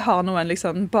medarbeidere, de har nå en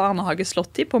liksom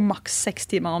barnehageslåttid på maks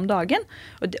 6 timer om dagen.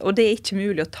 Og det er ikke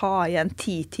mulig å ta igjen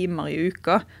 10 timer i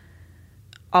uka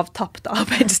av tapt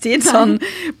arbeidstid, sånn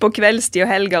på kveldstid og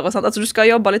helger og sånt. Altså du skal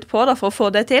jobbe litt på da for å få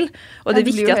det til. Og det er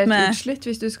viktig at blir jo helt utslitt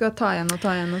hvis du skal ta igjen og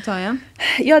ta igjen og ta igjen.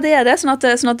 Ja, det er det. Sånn at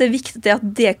det er viktig at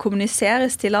det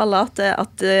kommuniseres til alle,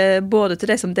 at både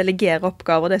til de som delegerer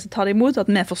oppgaver og de som tar det imot, at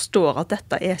vi forstår at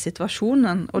dette er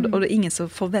situasjonen, og det er ingen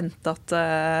som forventer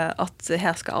at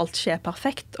her skal alt skje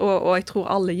perfekt, og jeg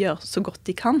tror alle gjør så godt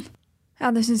de kan. Ja,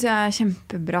 det synes jeg er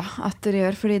kjempebra at dere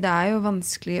gjør, fordi det er jo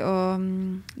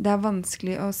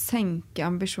vanskelig å senke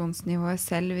ambisjonsnivået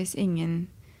selv hvis ingen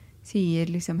sier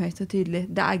liksom høyt og tydelig.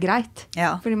 Det er greit,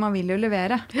 fordi man vil jo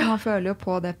levere. Man føler jo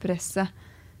på det presset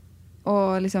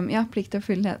og liksom, plikt og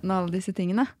fullheten og alle disse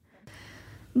tingene.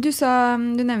 Du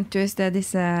nevnte jo i sted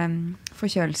disse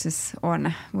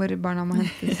forkjølelsesårene, hvor barna må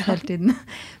hentes hele tiden.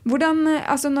 Hvordan,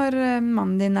 altså når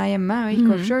mannen din er hjemme og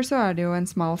ikke offshore, så er det jo en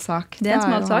smal sak. Det er en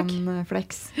smal sak. Da er jo han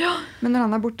flex. Ja. Men når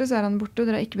han er borte, så er han borte, og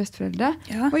dere er ikke besteforeldre.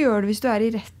 Ja. Hva gjør du hvis du er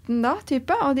i retten da,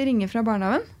 type, og de ringer fra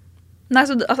barnehaven? Nei,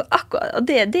 så akkurat,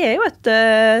 det er jo et,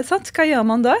 sant? Hva gjør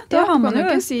man da? Da har man jo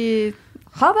ikke si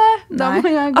ha det, da må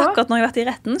jeg gå. Akkurat når jeg har vært i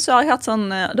retten, så har jeg hatt sånn,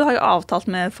 da har jeg avtalt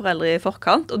med foreldre i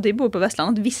forkant, og de bor på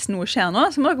Vestlandet, at hvis noe skjer nå,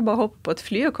 så må dere bare hoppe på et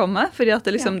fly og komme, fordi at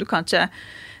det liksom, du kan ikke,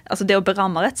 altså det å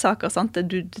beramme rettssaker, sant?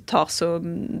 Du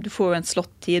får jo en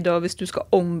slått-tid, og hvis du skal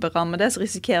omberamme det, så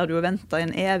risikerer du å vente i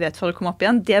en evighet før du kommer opp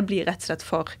igjen. Det blir rett og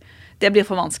slett det blir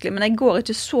for vanskelig, men jeg går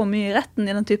ikke så mye i retten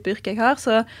i den type yrke jeg har,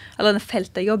 eller den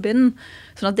feltet jeg jobber innen,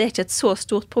 sånn at det er ikke et så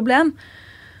stort problem.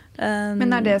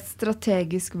 Men er det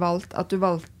strategisk valgt at du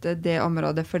valgte det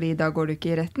området fordi da går du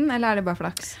ikke i retten, eller er det bare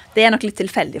flaks? Det er nok litt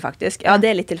tilfeldig faktisk. Ja, det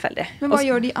er litt tilfeldig. Men hva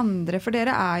gjør de andre? For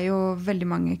dere er jo veldig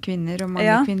mange kvinner og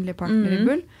mange kvinnelige partnere i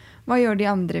Bull. Hva gjør de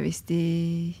andre hvis de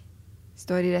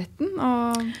står i retten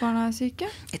og barna er syke?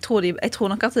 Jeg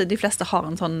tror nok at de fleste har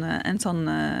en sånn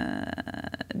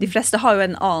de fleste har jo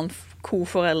en annen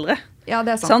koforeldre. Ja,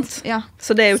 det er sant. Ja,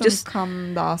 så det er jo som kan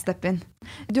da steppe inn.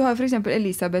 Du har for eksempel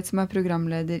Elisabeth som er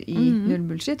programleder i Null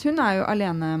Bullshit. Hun er jo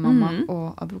alene mamma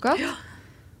og advokat.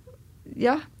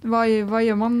 Ja, hva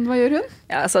gjør hun?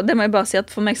 Ja, altså, det må jeg bare si at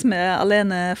for meg som er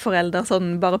alene forelder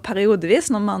sånn bare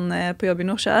periodevis når man er på jobb i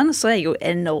Nordsjøen, så er jeg jo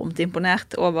enormt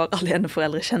imponert over alene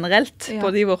foreldre generelt,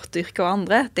 både i vårt yrke og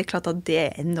andre. Det er klart at det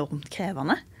er enormt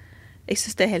krevende. Jeg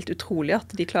synes det er helt utrolig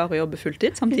at de klarer å jobbe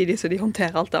fulltid, samtidig som de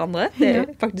håndterer alt det andre. Det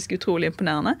er faktisk utrolig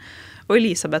imponerende. Og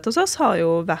Elisabeth hos oss har jo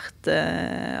vært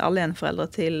aleneforeldre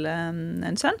til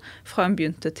en sønn, fra hun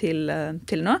begynte til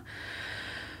nå.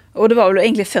 Og det var jo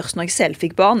egentlig først når jeg selv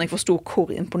fikk barn, jeg forstod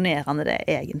hvor imponerende det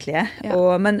egentlig er.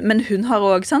 Ja. Men hun har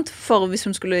også, for hvis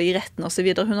hun skulle i retten og så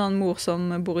videre, hun har en mor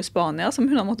som bor i Spania,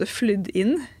 som hun har måttet flydd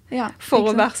inn for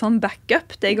å være sånn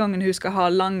backup. Det er gangen hun skal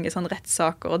ha lange sånn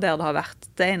rettssaker, og der det har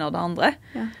vært det ene og det andre.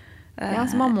 Ja,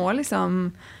 så man må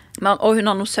liksom... Og hun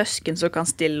har noen søsken som kan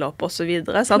stille opp og så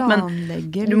videre.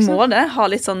 Planlegge, men du må det, ha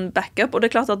litt sånn backup. Og det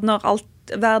er klart at når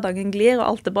hverdagen glir og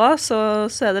alt er bra, så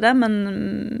er det det.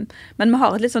 Men vi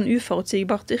har et litt sånn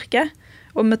uforutsigbart yrke.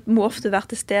 Og vi må ofte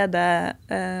være til stede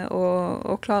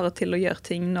og klare til å gjøre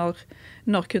ting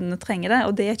når kundene trenger det.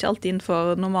 Og det er ikke alltid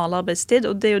innenfor normal arbeidstid.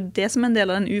 Og det er jo det som er en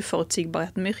del av den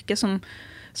uforutsigbarheten med yrket,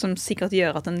 som sikkert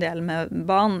gjør at en del med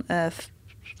barn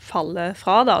faller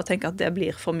fra da, og tenker at det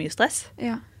blir for mye stress.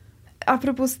 Ja.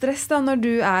 Apropos stress da, når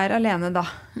du er alene da,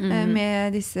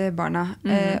 med disse barna,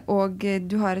 og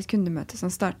du har et kundemøte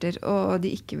som starter, og de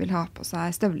ikke vil ha på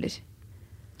seg støvler.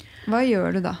 Hva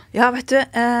gjør du da? Ja, vet du,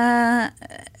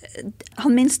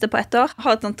 han minste på 1 år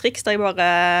har et sånt triks der jeg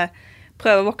bare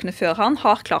prøver å våkne før han,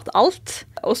 har klart alt,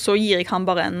 og så gir jeg han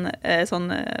bare en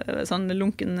sånn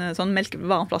lunken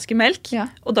varmflaske melk,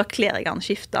 og da kler jeg han,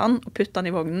 skifter han og putter han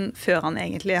i vognen før han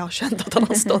egentlig har skjønt at han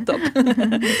har stått opp.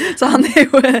 Så han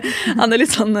er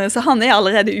litt sånn, så han er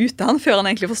allerede ute han, før han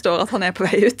egentlig forstår at han er på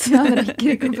vei ut. Ja, han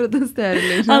rekker ikke å protestere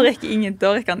liksom.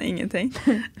 Da rekker han ingenting.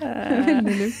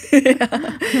 Veldig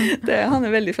lurt. Han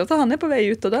er veldig flott, han er på vei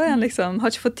ut, og da er han liksom,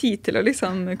 har ikke fått tid til å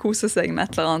liksom kose seg med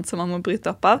et eller annet som han må bryte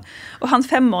opp av. Og han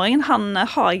 5-åringen, han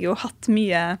har jo hatt mye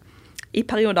i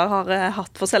perioder har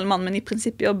hatt, for selv om han men i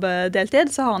prinsipp jobber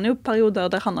deltid, så har han jo perioder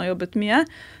der han har jobbet mye.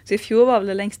 Så i fjor var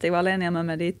vel det lengste jeg var alene hjemme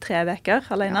med de 3 veker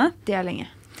alene. Ja, det er lenge.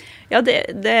 Ja, det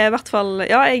er i hvert fall,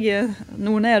 ja,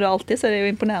 noen er det alltid, så det er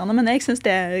jo imponerende, men jeg synes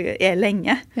det er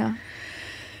lenge. Ja.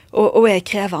 Og er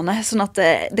krevende, sånn at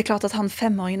det er klart at han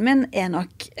 5-åringen min er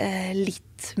nok litt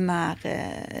mer,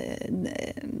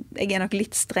 jeg er nok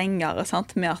litt strengere,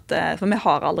 sant, med at, for vi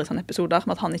har aldri sånne episoder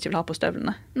med at han ikke vil ha på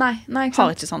støvlene. Nei, ikke sant.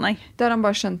 Har ikke sånn, jeg. Da har han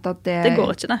bare skjønt at det... Det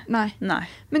går ikke, det. Nei.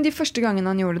 Men de første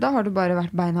gangene han gjorde det da, har du bare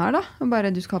vært beinhard da? Og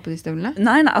bare du skal ha på de støvlene?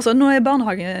 Nei, altså nå er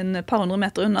barnehagen et par 100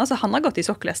 meter unna, så han har gått i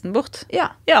sokkelesten bort. Ja,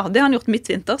 det har han gjort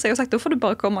midtvinter, så jeg har sagt, da får du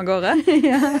bare komme av gårde.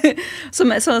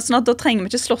 Sånn at da trenger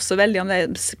vi ikke slåss så veldig om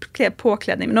det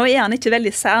påkledning. Men nå er han ikke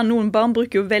veldig sær. Noen barn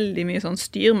bruker jo veldig mye sånn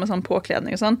styr med sånn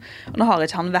påkledning og sånn, og nå har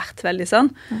ikke han vært veldig sånn.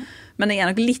 Men jeg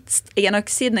er nok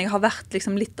siden jeg har vært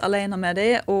liksom litt alene med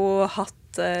dem, og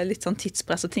hatt litt sånn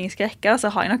tidspress og ting i skrekker, så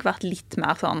har jeg nok vært litt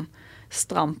mer sånn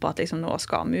stram på at liksom nå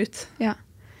skal vi ut. Ja.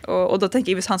 Og da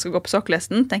tenker jeg, hvis han skal gå på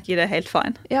sokkelesten, tenker jeg det er helt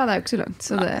fine. Ja, det er jo ikke så langt.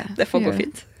 Så det får gå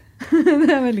fint.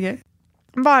 Det er veldig gøy.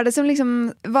 Hva er det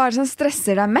som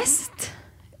stresser deg mest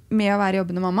med å være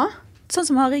jobbende mamma? Sånn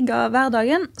som har rigget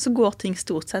hverdagen, så går ting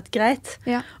stort sett greit.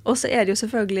 Ja. Og så er det jo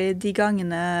selvfølgelig de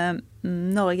gangene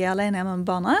når jeg er alene hjemme med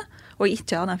barna, og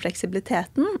ikke har den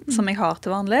fleksibiliteten som jeg har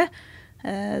til vanlig,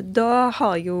 Da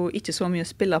har jeg jo ikke så mye å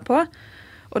spille på.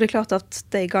 Og det er klart at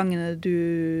de gangene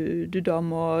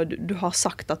du har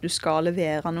sagt at du skal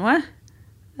levere noe,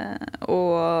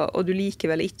 og du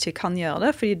likevel ikke kan gjøre det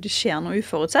fordi det skjer noe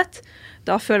uforutsett,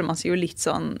 da føler man seg jo litt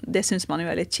sånn, det synes man jo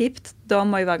er litt kjipt. Da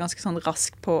må jeg være ganske sånn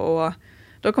rask på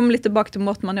da kommer jeg litt tilbake til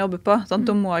måten man jobber på. Sånn,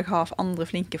 da må jeg ha andre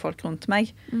flinke folk rundt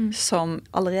meg som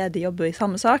allerede jobber i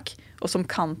samme sak, og som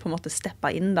kan på en måte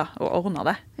steppe inn da, og ordne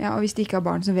det. Ja, og hvis de ikke har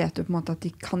barn, så vet du på en måte at de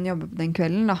kan jobbe på den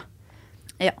kvelden da.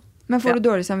 Ja. Men får du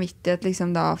dårlig samvittighet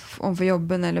liksom da, overfor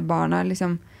jobben eller barna,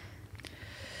 liksom?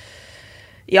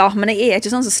 Ja, men jeg er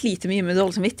ikke sånn som sliter mye med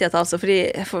dårlig samvittighet, altså,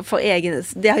 fordi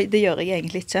det gjør jeg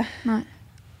egentlig ikke. Nei.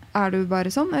 Er du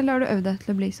bare sånn, eller har du øvd deg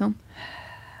til å bli sånn?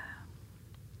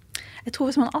 Jeg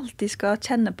tror hvis man alltid skal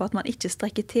kjenne på at man ikke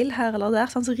strekker til her eller der,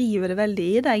 sånn, så river det veldig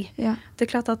i deg. Ja. Det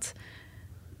er klart at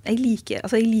jeg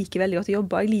liker veldig godt å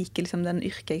jobbe. Jeg liker liksom den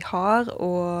yrket jeg har,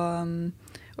 og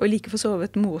jeg liker for så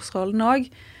vidt morsrollen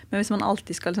også. Men hvis man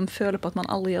alltid skal liksom føle på at man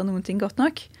aldri gjør noen ting godt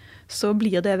nok, så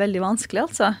blir det veldig vanskelig,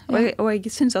 altså. Og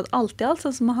jeg synes at alltid, altså,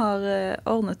 som vi har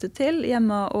ordnet det til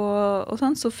hjemme og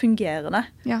sånn, så fungerer det.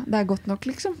 Ja, det er godt nok,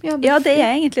 liksom. Ja, det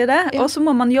er egentlig det. Ja. Og så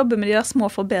må man jobbe med de der små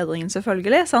forbedringene,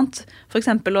 selvfølgelig, sant? For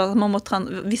eksempel,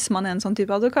 hvis man er en sånn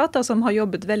type advokat da, som har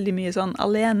jobbet veldig mye sånn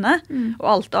alene, og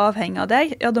alt avhenger av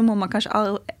deg, ja, da må man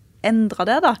kanskje endre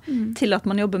det da, til at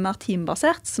man jobber mer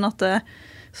teambasert, sånn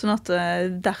at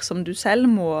dersom du selv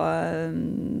må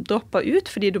droppe ut,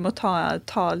 fordi du må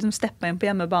liksom steppe inn på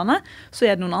hjemmebane, så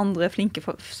er det noen andre flinke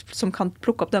som kan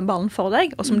plukke opp den ballen for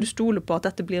deg, og som du stoler på at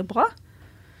dette blir bra.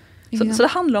 Så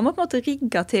det handler om å på en måte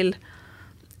rigge til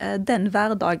den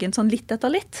hverdagen sånn litt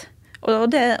etter litt. Og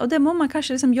det må man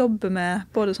kanskje liksom jobbe med,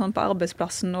 både sånn på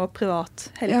arbeidsplassen og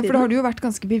privat hele tiden. Ja, for da har du jo vært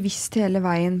ganske bevisst hele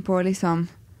veien på liksom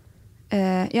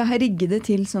rigge det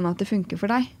til sånn at det funker for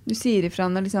deg. Du sier ifra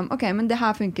når liksom, ok, men det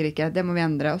her funker ikke, det må vi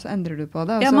endre, og så endrer du på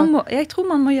det. Og ja, jeg tror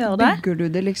man må gjøre det. Bygger du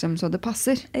det liksom så det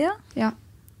passer. Ja.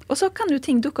 Og så kan jo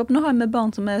ting dukke opp. Nå har jeg med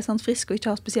barn som er sånn friske og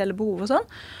ikke har spesielle behov og sånn.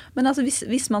 Men altså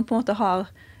hvis man på en måte har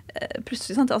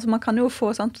plutselig, sant, altså man kan jo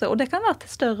få, sant, og det kan være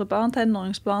til større barn,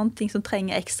 tenåringsbarn, ting som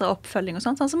trenger ekstra oppfølging og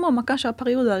sånt, så må man kanskje ha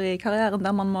perioder i karrieren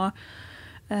der man må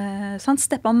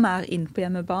steppe mer inn på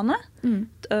hjemmebane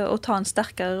og ta en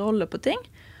sterkere rolle på ting.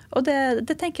 Og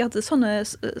det tenker jeg at sånn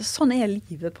er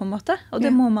livet på en måte. Og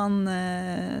det må man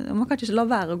kan ikke la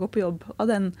være å gå på jobb av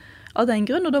den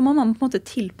grunn, og da må man på en måte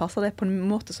tilpasse det på en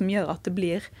måte som gjør at det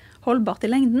blir holdbart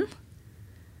i lengden.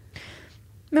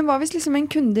 Men hva hvis liksom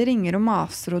en kunde ringer og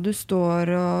maser, og du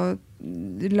står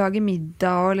og lager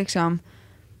middag, og liksom,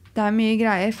 det er mye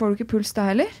greier. Får du ikke puls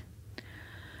da heller?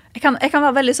 Jeg kan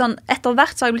være veldig sånn, etter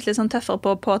hvert så har jeg blitt litt sånn tøffere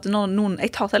på at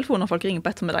jeg tar telefonen når folk ringer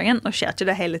på ettermiddagen, og skjer ikke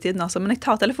det hele tiden altså, men jeg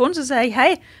tar telefonen så sier jeg,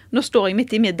 hei, nå står jeg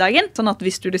midt i middagen, sånn at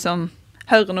hvis du liksom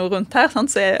hører noe rundt her,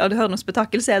 sant, og du hører noe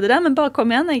spetakkel, så er det det, men bare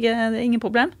kom igjen, det er ingen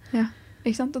problem. Ja,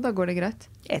 ikke sant, og da går det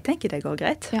greit. Jeg tenker det går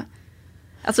greit. Ja.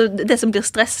 Altså, det som blir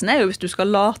stressende er jo hvis du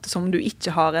skal late som du ikke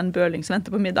har en bøling som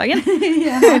venter på middagen.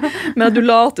 Men at du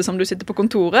later som du sitter på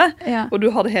kontoret, og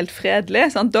du har det helt fredelig.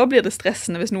 Sant? Da blir det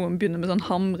stressende hvis noen begynner med sånn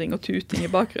hamring og tuting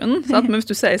i bakgrunnen. Sant? Men hvis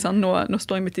du sier sånn, nå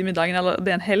står jeg midt i middagen, eller det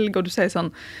er en helg, og du sier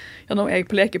sånn, ja, nå er jeg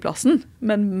på lekeplassen,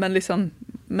 men liksom,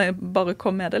 bare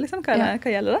kom med det, liksom. Hva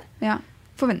gjelder det? Ja,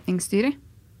 forventningsstyring.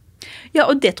 Ja,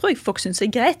 og det tror jeg folk synes er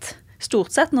greit.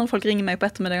 Stort sett når folk ringer meg på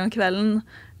ettermiddagen og kvelden,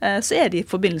 så er det i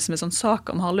forbindelse med sånne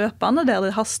saker vi har løpende, der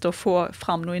det haster å få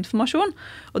fram noe informasjon.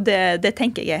 Og det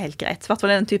tenker jeg er helt greit. I hvert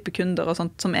fall den type kunder og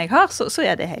sånt som jeg har, så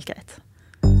er det helt greit.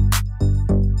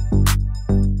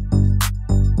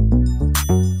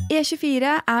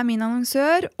 E24 er min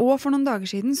annonsør, og for noen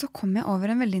dager siden så kom jeg over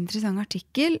en veldig interessant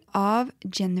artikkel av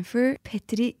Jennifer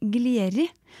Petriglieri.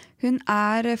 Hun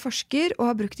er forsker og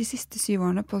har brukt de siste 7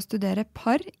 årene på å studere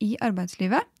par i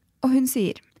arbeidslivet. Og hun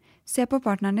sier, se på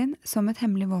partneren din som et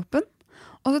hemmelig våpen,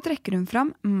 og så trekker hun fram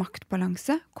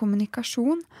maktbalanse,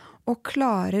 kommunikasjon og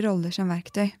klare roller som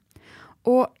verktøy.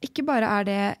 Og ikke bare er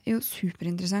det jo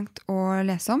superinteressant å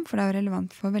lese om, for det er jo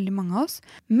relevant for veldig mange av oss,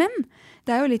 men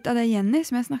det er jo litt av det Jenny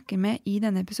som jeg snakker med i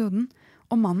denne episoden,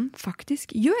 og mannen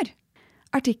faktisk gjør.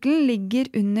 Artikkelen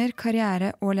ligger under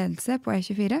karriere og ledelse på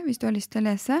E24, hvis du har lyst til å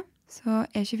lese. Så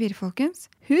E24, folkens,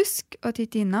 husk å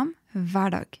titte innom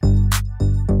hver dag.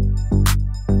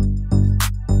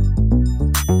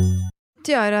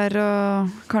 Tiarer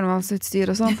og karnevalsutstyr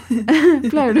og sånn.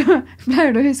 Pleier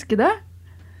du å huske det?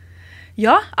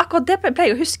 Ja, akkurat det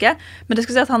pleier jeg å huske. Men det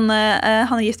skal si at han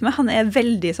er gift med, han er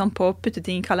veldig sånn på å putte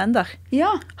ting i kalender.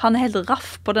 Ja. Han er helt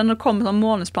raff på det når det kommer sånn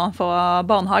månedsplan for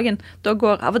barnehagen. Da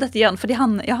går dette gjør han, fordi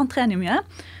han trener mye.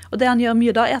 Og det han gjør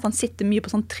mye da, er at han sitter mye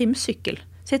på sånn trimsykkel.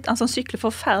 Han sykler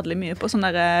forferdelig mye på sånn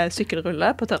der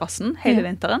sykkelrulle på terrassen hele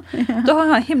vinteren. Da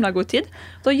har han himla god tid.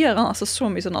 Da gjør han altså så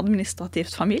mye sånn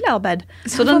administrativt familiearbeid.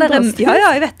 Så den der,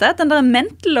 jeg vet det, den der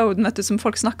mental loaden, vet du, som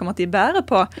folk snakker om at de bærer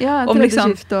på. Ja,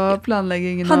 tredjeskift og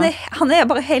planlegging. Han er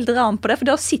bare helt ram på det,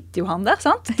 for da sitter jo han der,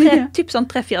 sant? Typ sånn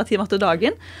 3-4 timer til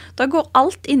dagen. Da går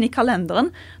alt inn i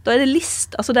kalenderen. Da er det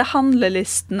altså det er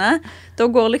handlelistene. Da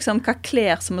går liksom hva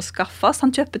klær som må skaffes.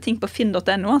 Han kjøper ting på finn.no.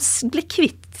 Han blir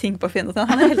kvitt ting på finn.no.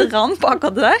 Han er helt ram på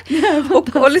akkurat det der.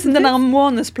 Og liksom den der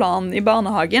månedsplanen i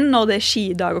barnehagen, når det er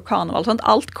skidag og karneval, sånt,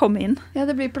 alt kommer inn. Ja,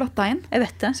 det blir plotta inn. Jeg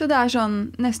vet det. Så det er sånn,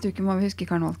 neste uke må vi huske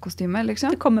karnevalkostyme,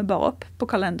 liksom? Det kommer bare opp på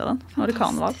kalenderen når det er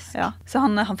karneval. Ja. Så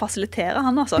han fasiliterer,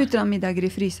 han altså. Putter han middager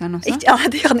i fryseren også? Ja,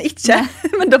 det gjør han ikke.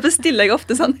 Men da bestiller jeg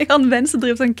ofte sånn, jeg har en venn som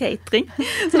driver sånn catering,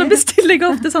 så da bestiller jeg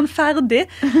ofte sånn ferdig.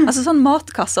 Altså sånn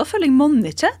matkasser føler jeg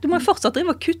monner ikke. Du må jo fortsatt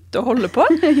drive og kutte og holde på.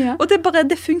 Og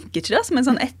det funker ikke det, som en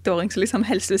sånn 1-åring som liksom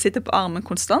helst vil sitte på armen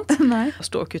konstant. Nei. Og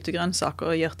stå og kutte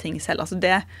grønnsaker og gjøre ting selv. Altså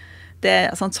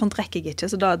sånn trekker jeg ikke,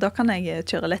 så da kan jeg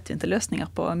kjøre lettvinte løsninger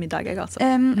på middag. Altså.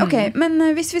 Ok, men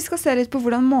hvis vi skal se litt på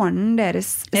hvordan morgenen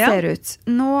deres ser ut.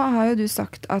 Nå har jo du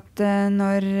sagt at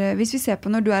hvis vi ser på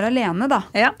når du er alene,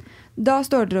 da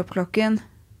står dere opp klokken?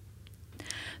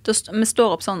 Vi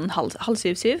står opp sånn halv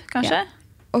 7, kanskje. Ja.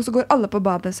 Og så går alle på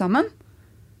badet sammen?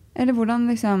 Eller hvordan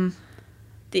liksom...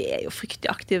 De er jo fryktelig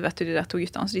aktive, vet du, de der 2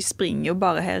 guttene. Så de springer jo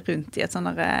bare her rundt i et sånn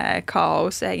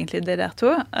kaos, egentlig, de der 2.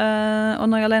 Og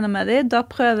når jeg er alene med dem, da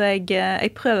prøver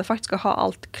jeg prøver faktisk å ha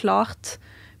alt klart.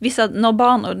 Nå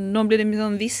blir det mye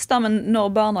sånn visst, da, men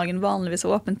når barnehagen vanligvis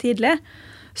er åpen tidlig,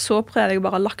 så prøver jeg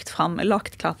bare lagt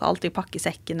klart alt. Jeg pakker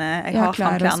sekkene, jeg har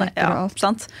frem klærne. Ja,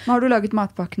 sant? Men har du laget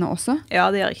matpakkene også?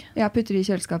 Ja, det gjør jeg. Ja, putter de i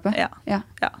kjøleskapet? Ja.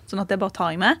 Sånn at det bare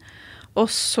tar jeg med. Og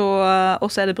så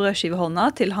er det brødskivehånda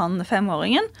til han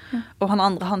 5-åringen, og han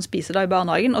andre, han spiser da i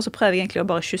barnehagen, og så prøver jeg egentlig å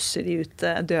bare kysse de ut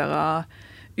døra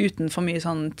uten for mye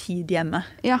sånn tid hjemme.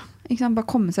 Ja, ikke sant? Bare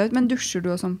komme seg ut. Men dusjer du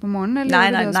og sånn på morgenen?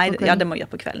 Eller nei, det må jeg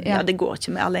gjøre på kvelden. Ja, det går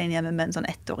ikke med alene hjemme med en sånn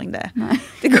 1-åring. Det er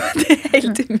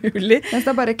helt umulig.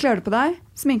 Da bare klør du på deg,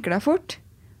 sminker deg fort,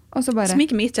 og så bare...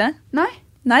 Sminker meg ikke? Nei,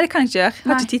 det kan jeg ikke gjøre. Jeg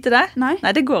har ikke tid til det. Nei,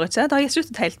 det går ikke. Det har jeg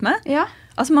sluttet helt med. Ja.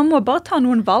 Altså, man må bare ta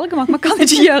noen valg om at man kan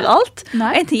ikke gjøre alt.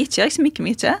 En ting ikke, jeg sminker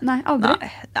meg ikke. Nei, aldri.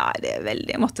 Nei, det er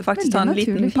veldig... Jeg måtte faktisk ta en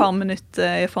liten par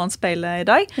minutter foran speilet i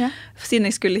dag, siden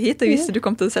jeg skulle hit, og jeg visste du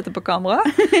kom til å sette på kamera.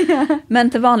 Men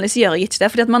til vanlig så gjør jeg ikke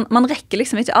det, fordi at man rekker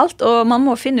liksom ikke alt, og man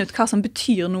må finne ut hva som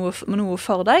betyr noe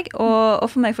for deg. Og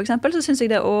for meg, for eksempel, så synes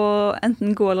jeg det å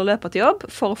enten gå eller løpe til jobb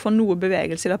for å få noe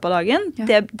bevegelse i løpet av dagen,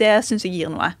 det synes jeg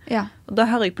gir noe. Ja. Og da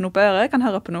hører jeg på noe på øret, jeg kan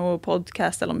høre på noe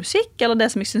podcast eller musikk, eller det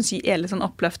som jeg synes er litt sånn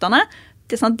oppløftende.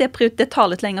 Det er sånn at det tar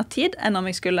litt lengre tid enn om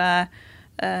jeg skulle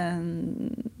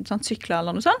sånn sykle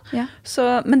eller noe sånt. Ja.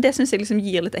 Men det synes jeg liksom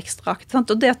gir litt ekstra akt.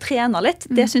 Og det å trene litt,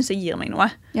 det synes jeg gir meg noe.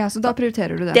 Ja, så da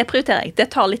prioriterer du det? Det prioriterer jeg. Det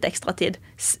tar litt ekstra tid.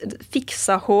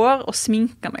 Fikse hår og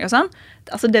sminke meg og sånn.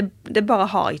 Altså det bare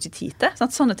har jeg ikke tid til.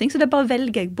 Sånne ting. Så det bare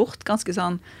velger jeg bort ganske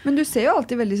sånn. Men du ser jo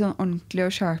alltid veldig sånn ordentlig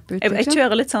og sharp ut. Jeg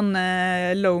kjører litt sånn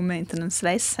low maintenance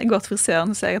sveis. Jeg går til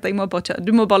frisøren og sier at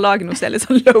du må bare lage noe som er litt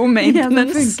sånn low maintenance. Ja,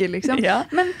 det funker liksom. Ja.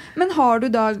 Men har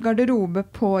du da garderobe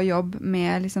på jobb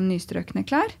med liksom nystrøkne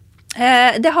klær?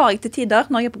 Det har jeg til tider.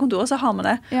 Når jeg er på kontoret, så har man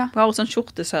det. Ja. Vi har også sånn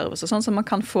skjorteservice og sånn, så man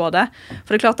kan få det.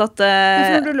 For det er klart at...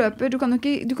 når du løper, du kan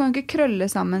jo ikke krølle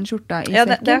sammen skjorta i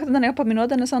sekken. Den jeg har på meg nå,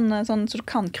 den er sånn så du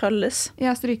kan krølles.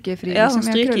 Ja, strykefri. Ja, sånn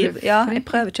strykefri. Ja, jeg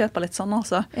prøver å kjøpe litt sånn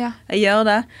også. Ja. Jeg gjør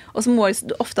det. Og så må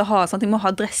jeg ofte ha sånn, jeg må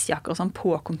ha dressjakker sånn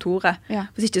på kontoret. Ja.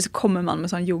 Hvis ikke så kommer man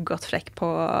med sånn yoghurtflekk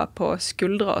på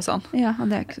skuldre og sånn. Ja,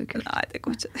 og det er ikke så kult. Nei, det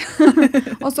går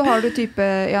ikke. Og så har du type,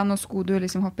 når sko du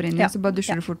liksom hopper inn i, så bare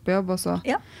dusjer du fort på jobb. Og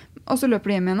så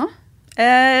løper du hjem igjen nå?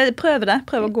 Prøver det.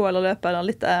 Prøver å gå eller løpe eller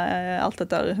litt alt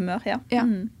etter humør, ja.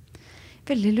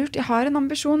 Veldig lurt. Jeg har en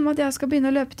ambisjon om at jeg skal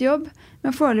begynne å løpe til jobb,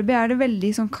 men foreløpig er det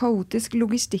veldig sånn kaotisk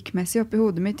logistikkmessig oppi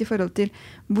hodet mitt i forhold til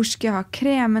hvor skal jeg ha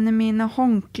kremene mine,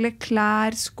 håndkle,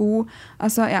 klær, sko.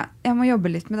 Altså, jeg må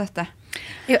jobbe litt med dette.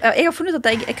 Jeg har funnet ut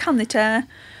at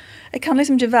jeg kan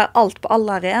liksom ikke være alt på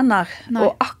alle arenaer.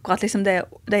 Og akkurat liksom det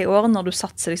året når du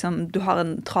satser, liksom, du har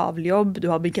en travel jobb, du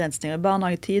har begrensninger i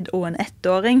barnehagetid og en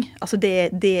 1-åring. Altså det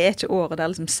er ikke året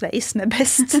der liksom sveisen er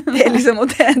best. Det er liksom,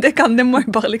 og det må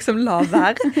jeg bare liksom la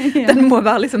være. Den må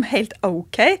være liksom helt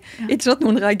ok. Ikke sånn at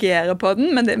noen reagerer på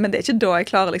den, men det er ikke da jeg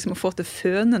klarer liksom å få til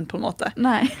fønen på en måte.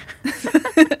 Nei.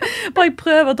 Bare jeg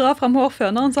prøver å dra frem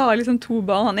hårføneren, så har jeg liksom 2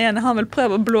 barn. Han ene, han vil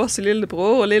prøve å blåse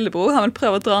lillebror, og lillebror, han vil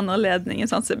prøve å dra ned ledningen,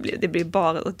 sånn, så det blir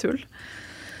bare tull.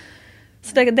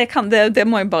 Så det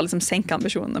må jeg bare liksom senke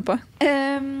ambisjonene på.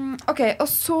 Ok, og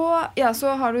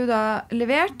så har du da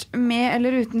levert med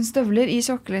eller uten støvler i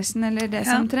sokkelesten eller det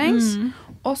som trengs.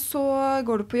 Og så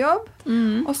går du på jobb.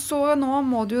 Og så nå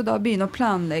må du jo da begynne å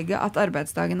planlegge at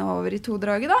arbeidsdagen er over i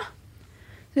 2-draget da.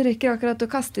 Du rekker akkurat å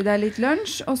kaste i deg litt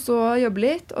lunsj, og så jobbe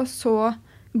litt, og så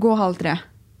gå 2:30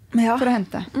 for å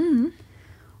hente.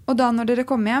 Og da når dere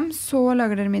kommer hjem, så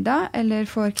lager dere middag, eller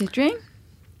får catering.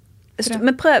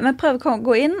 Vi prøver å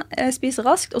gå inn, spise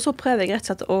raskt, og så prøver jeg rett og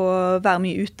slett å være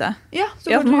mye ute. Ja,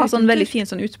 for vi har sånn veldig fin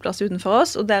sånn uteplass utenfor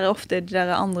oss, og der er ofte de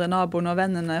der andre naboene og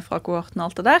vennene fra kohorten og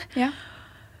alt det der. Ja.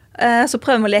 Så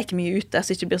prøver vi å leke mye ute,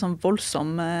 så det ikke blir sånn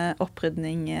voldsom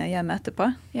opprydning hjemme etterpå.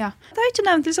 Ja. Det har jeg ikke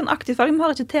nevnt litt sånn aktivt valg, vi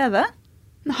har ikke TV.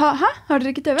 Hæ? Har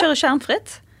dere ikke TV? Kjører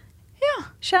skjermfritt. Ja.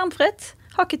 Skjermfritt,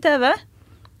 har ikke TV.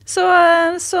 Så,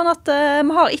 sånn at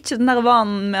vi har ikke den der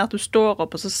vanen med at du står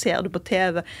opp og så ser du på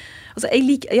TV. Altså,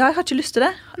 jeg har ikke lyst til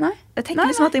det. Nei. Jeg tenker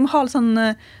liksom at jeg må ha litt sånn,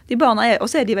 de barna og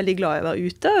så er de veldig glad i å være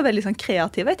ute og veldig sånn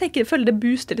kreative. Jeg føler det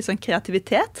booster litt sånn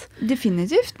kreativitet.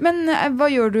 Definitivt. Men hva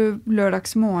gjør du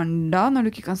lørdagsmorgen da, når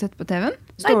du ikke kan sette på TV-en?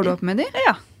 Står du opp med de?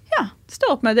 Ja.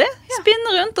 Står opp med de,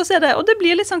 spinner rundt og ser det, og det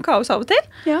blir litt sånn kaos av og til.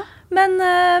 Ja. Men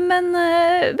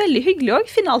veldig hyggelig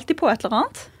også, finner alltid på et eller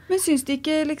annet. Men synes de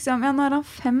ikke liksom, nå er han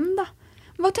 5 da.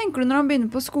 Hva tenker du når han begynner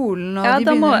på skolen? Og ja, de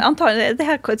da må begynner... antagelig, det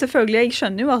her, selvfølgelig, jeg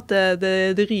skjønner jo at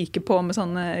det ryker på med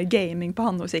sånn gaming på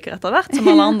han og sikkert etter hvert, som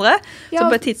alle andre. Ja. Så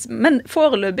på et men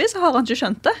foreløpig så har han ikke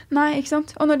skjønt det. Nei, ikke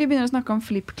sant? Og når de begynner å snakke om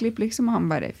flip-klipp, liksom, han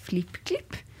bare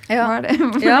flip-klipp? Ja. Hva er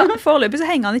det? Ja, foreløpig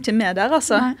så henger han ikke med der,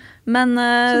 altså. Men,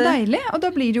 så deilig, og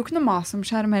da blir det jo ikke noe mas om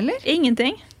skjerm heller.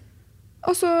 Ingenting.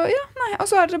 Og så, og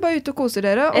så er dere bare ute og koser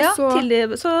dere.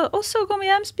 Og så går vi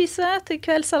hjem, spiser til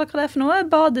kvelds eller hva det er for noe,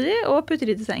 bader de og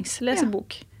putter de til sengs, leser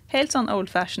bok. Helt sånn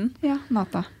old fashion. Ja,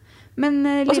 nata. Men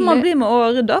og så må man bli med å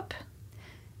rydde opp.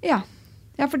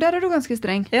 Ja, for der er du ganske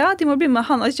streng. Ja, de må bli med.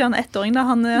 Han er ikke han 1-åring da,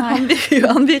 han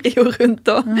virrer jo rundt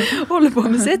og holder på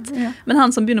med sitt. Men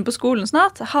han som begynner på skolen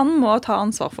snart, han må ta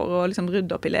ansvar for å liksom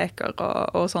rydde opp i leker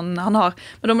og sånn. Men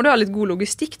da må du ha litt god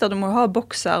logistikk da, du må ha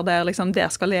bokser der liksom, der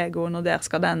skal Legoen og der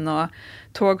skal den, og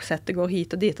togsettet går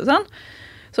hit og dit og sånn.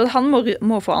 Så han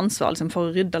må få ansvar liksom, for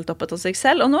å rydde alt opp etter seg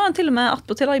selv. Og nå har han til og med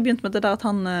attpåtil har jeg begynt med det der at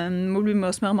han må bli med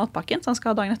å smøre matpakken, så han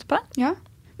skal ha dagen etterpå. Ja,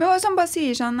 men hva hvis han bare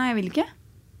sier sånn, nei, jeg vil ikke?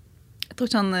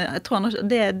 Jeg tror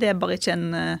det er bare ikke en...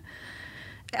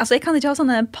 Altså, jeg kan ikke ha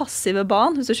sånne passive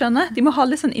barn, hvis du skjønner. De må ha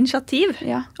litt sånn initiativ.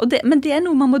 Ja. Men det er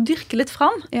noe man må dyrke litt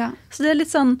fram. Ja. Så det er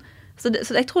litt sånn... Så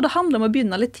jeg tror det handler om å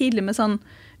begynne litt tidlig med sånn...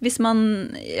 Hvis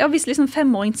liksom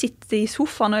 5-åringen sitter i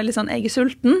sofaen og er litt sånn, jeg er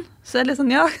sulten, så er det litt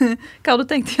sånn, hva har du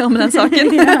tenkt å gjøre med den saken?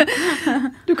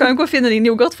 Du kan jo gå og finne deg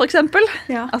en yoghurt, for eksempel.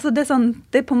 Ja. Altså, det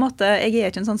er på en måte, jeg er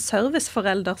ikke en sånn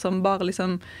serviceforelder som bare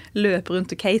liksom løper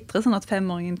rundt og caterer, sånn at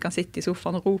 5-åringen kan sitte i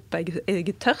sofaen og rope, jeg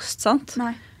er tørst, sant?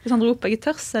 Nei. Hvis han roper jeg er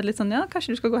tørst, så er det litt sånn,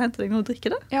 kanskje du skal gå og hente deg noe å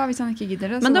drikke da? Ja, hvis han ikke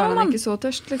gidder det, så var han ikke så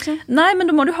tørst, liksom. Nei, men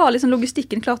da må du ha liksom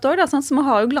logistikken klart også, da, sånn, så man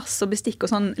har jo glass og bestikk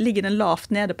og sånn, liggende lavt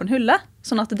nede på en hylle,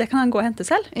 sånn at det kan han gå og hente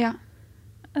selv. Ja.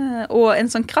 Og en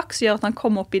sånn krakk som gjør at han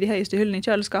kommer opp i de høyeste hyllene i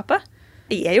kjøleskapet.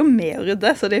 Jeg er jo med å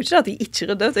rydde, så det er jo ikke at jeg ikke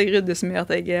rydder, så jeg rydder så mye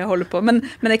at jeg holder på. Men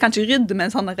jeg kan ikke rydde med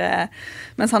en sånn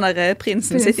der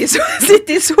prinsen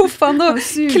sitter i sofaen og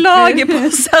klager på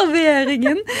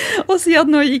serveringen og sier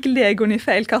at nå gikk Legoen i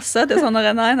feil kasse. Det er sånn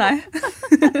der, nei.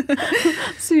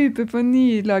 Super på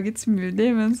nylaget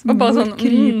smoothie, mens mor sånn,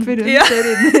 kryper rundt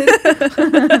der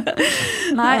inne.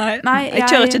 Nei, jeg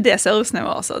kjører ikke det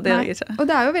servicenivået, altså. Det gjør jeg ikke. Og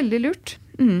det er jo veldig lurt.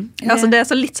 Ja, så det er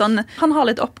så litt sånn, han har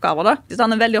litt oppgaver da.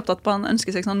 Han er veldig opptatt på, han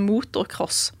ønsker seg sånn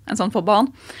motorcross, en sånn for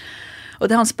barn. Og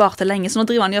det har han spart til lenge, så nå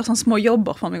driver han og gjør sånn små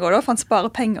jobber for meg også, for han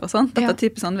sparer penger og sånt. Dette er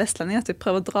typisk sånn vestlending, at vi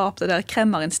prøver å dra opp det der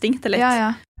kremmerinstinktet litt.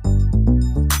 Ja.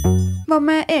 Hva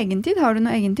med egentid? Har du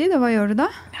noe egentid, og hva gjør du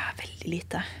da? Ja, veldig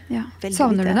lite. Ja.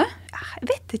 Savner du det? Ja,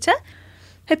 jeg vet ikke.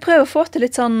 Jeg prøver å få til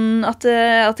litt sånn at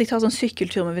jeg tar sånn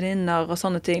sykkeltur med venninner og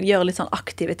sånne ting, gjør litt sånn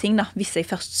aktive ting da, hvis jeg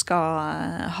først skal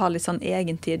ha litt sånn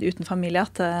egentid uten familie,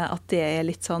 at det er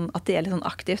litt sånn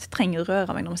aktivt. Jeg trenger å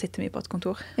røre meg når man sitter mye på et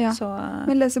kontor. Ja, så,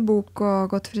 men lese bok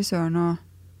og gå til frisøren og...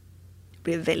 Det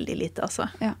blir veldig lite, altså.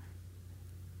 Ja.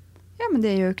 Ja, men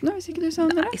det gjør jo ikke noe hvis ikke du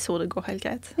savner det. Nei, jeg tror det går helt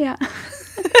greit. Ja.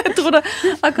 Jeg tror det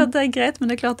akkurat det er greit, men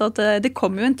det er klart at det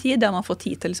kommer jo en tid der man får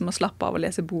tid til liksom å slappe av og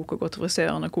lese bok og gå til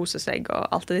frisøren og kose seg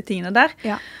og alt de tingene der.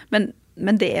 Ja.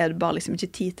 Men det er bare liksom ikke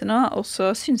tid til nå, og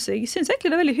så synes jeg egentlig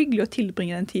det er veldig hyggelig å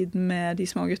tilbringe den tiden med de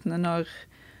små guttene når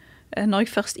jeg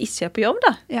først ikke er på jobb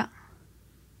da. Ja.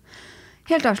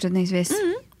 Helt avslutningsvis.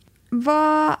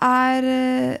 Hva er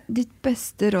ditt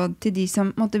beste råd til de som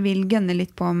vil gønne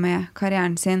litt på med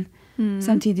karrieren sin,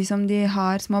 samtidig som de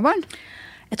har små barn?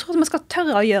 Jeg tror at man skal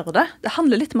tørre å gjøre det. Det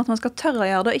handler litt om at man skal tørre å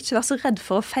gjøre det, og ikke være så redd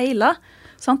for å feile.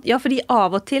 Sant? Ja, fordi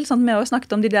av og til, sant, vi har jo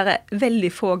snakket om de der veldig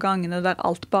få gangene der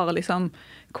alt bare liksom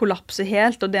kollapser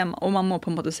helt, og man må på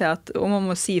en måte og man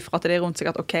må si fra til de rundt seg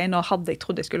at ok, nå hadde jeg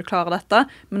trodd jeg skulle klare dette,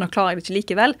 men nå klarer jeg det ikke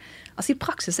likevel. Altså i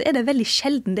praksis er det veldig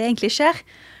sjelden det egentlig skjer.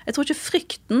 Jeg tror ikke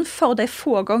frykten for de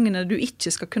få gangene du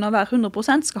ikke skal kunne være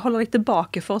 100% skal holde deg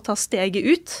tilbake for å ta steget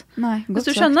ut. Nei, godt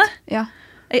hvis du skjønner? sagt. Ja.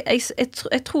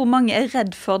 Jeg tror mange er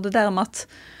redd for det der med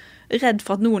redd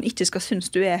for at noen ikke skal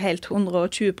synes du er helt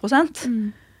 120%.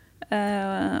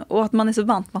 Og at man er så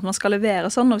vant med at man skal levere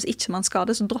sånn, og hvis ikke man skal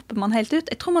det, så dropper man helt ut.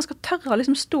 Jeg tror man skal tørre å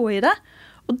liksom stå i det.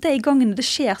 Og de gangene det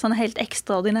skjer sånne helt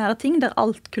ekstraordinære ting, der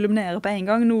alt kulminerer på en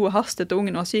gang, noe hastet og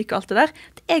ungen var syk og alt det der,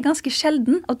 det er ganske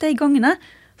sjelden, og de gangene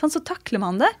så takler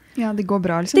man det. Ja, det går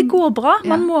bra liksom. Det går bra.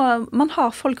 Ja. Man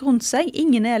har folk rundt seg.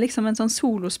 Ingen er liksom en sånn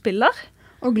solospiller.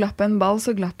 Og glapp en ball,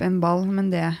 så glapp en ball,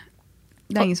 men det er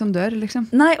ingen som dør, liksom.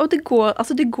 Nei, og det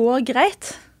går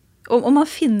greit. Og man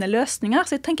finner løsninger,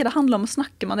 så jeg tenker det handler om å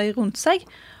snakke med de rundt seg,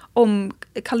 om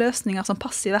hva løsninger som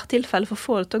passer i hvert tilfelle for å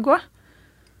få det til å gå.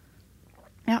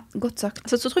 Ja, godt sagt.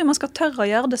 Så tror jeg man skal tørre å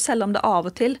gjøre det, selv om det av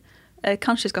og til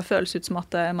kanskje skal føles ut som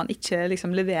at man ikke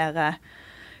liksom leverer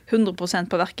 100%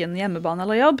 på hverken hjemmebane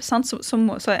eller jobb, sant?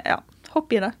 Så ja,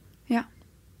 hopp i det. Ja,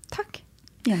 takk,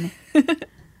 Jenny.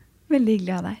 Veldig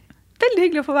hyggelig å ha deg. Veldig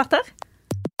hyggelig å få vært her.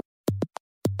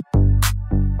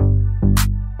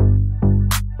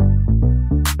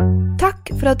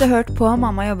 Takk for at du har hørt på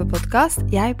Mamma Jobber podcast.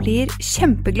 Jeg blir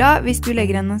kjempeglad hvis du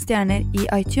legger igjen noen stjerner i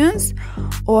iTunes.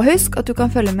 Og husk at du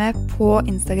kan følge med på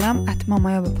Instagram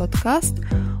 @mammajobberpodcast.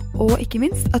 Og ikke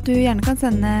minst at du gjerne kan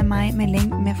sende meg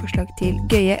melding med forslag til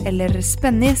gøye eller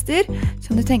spennende gjester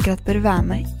som du tenker at bør være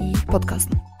med i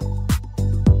podcasten.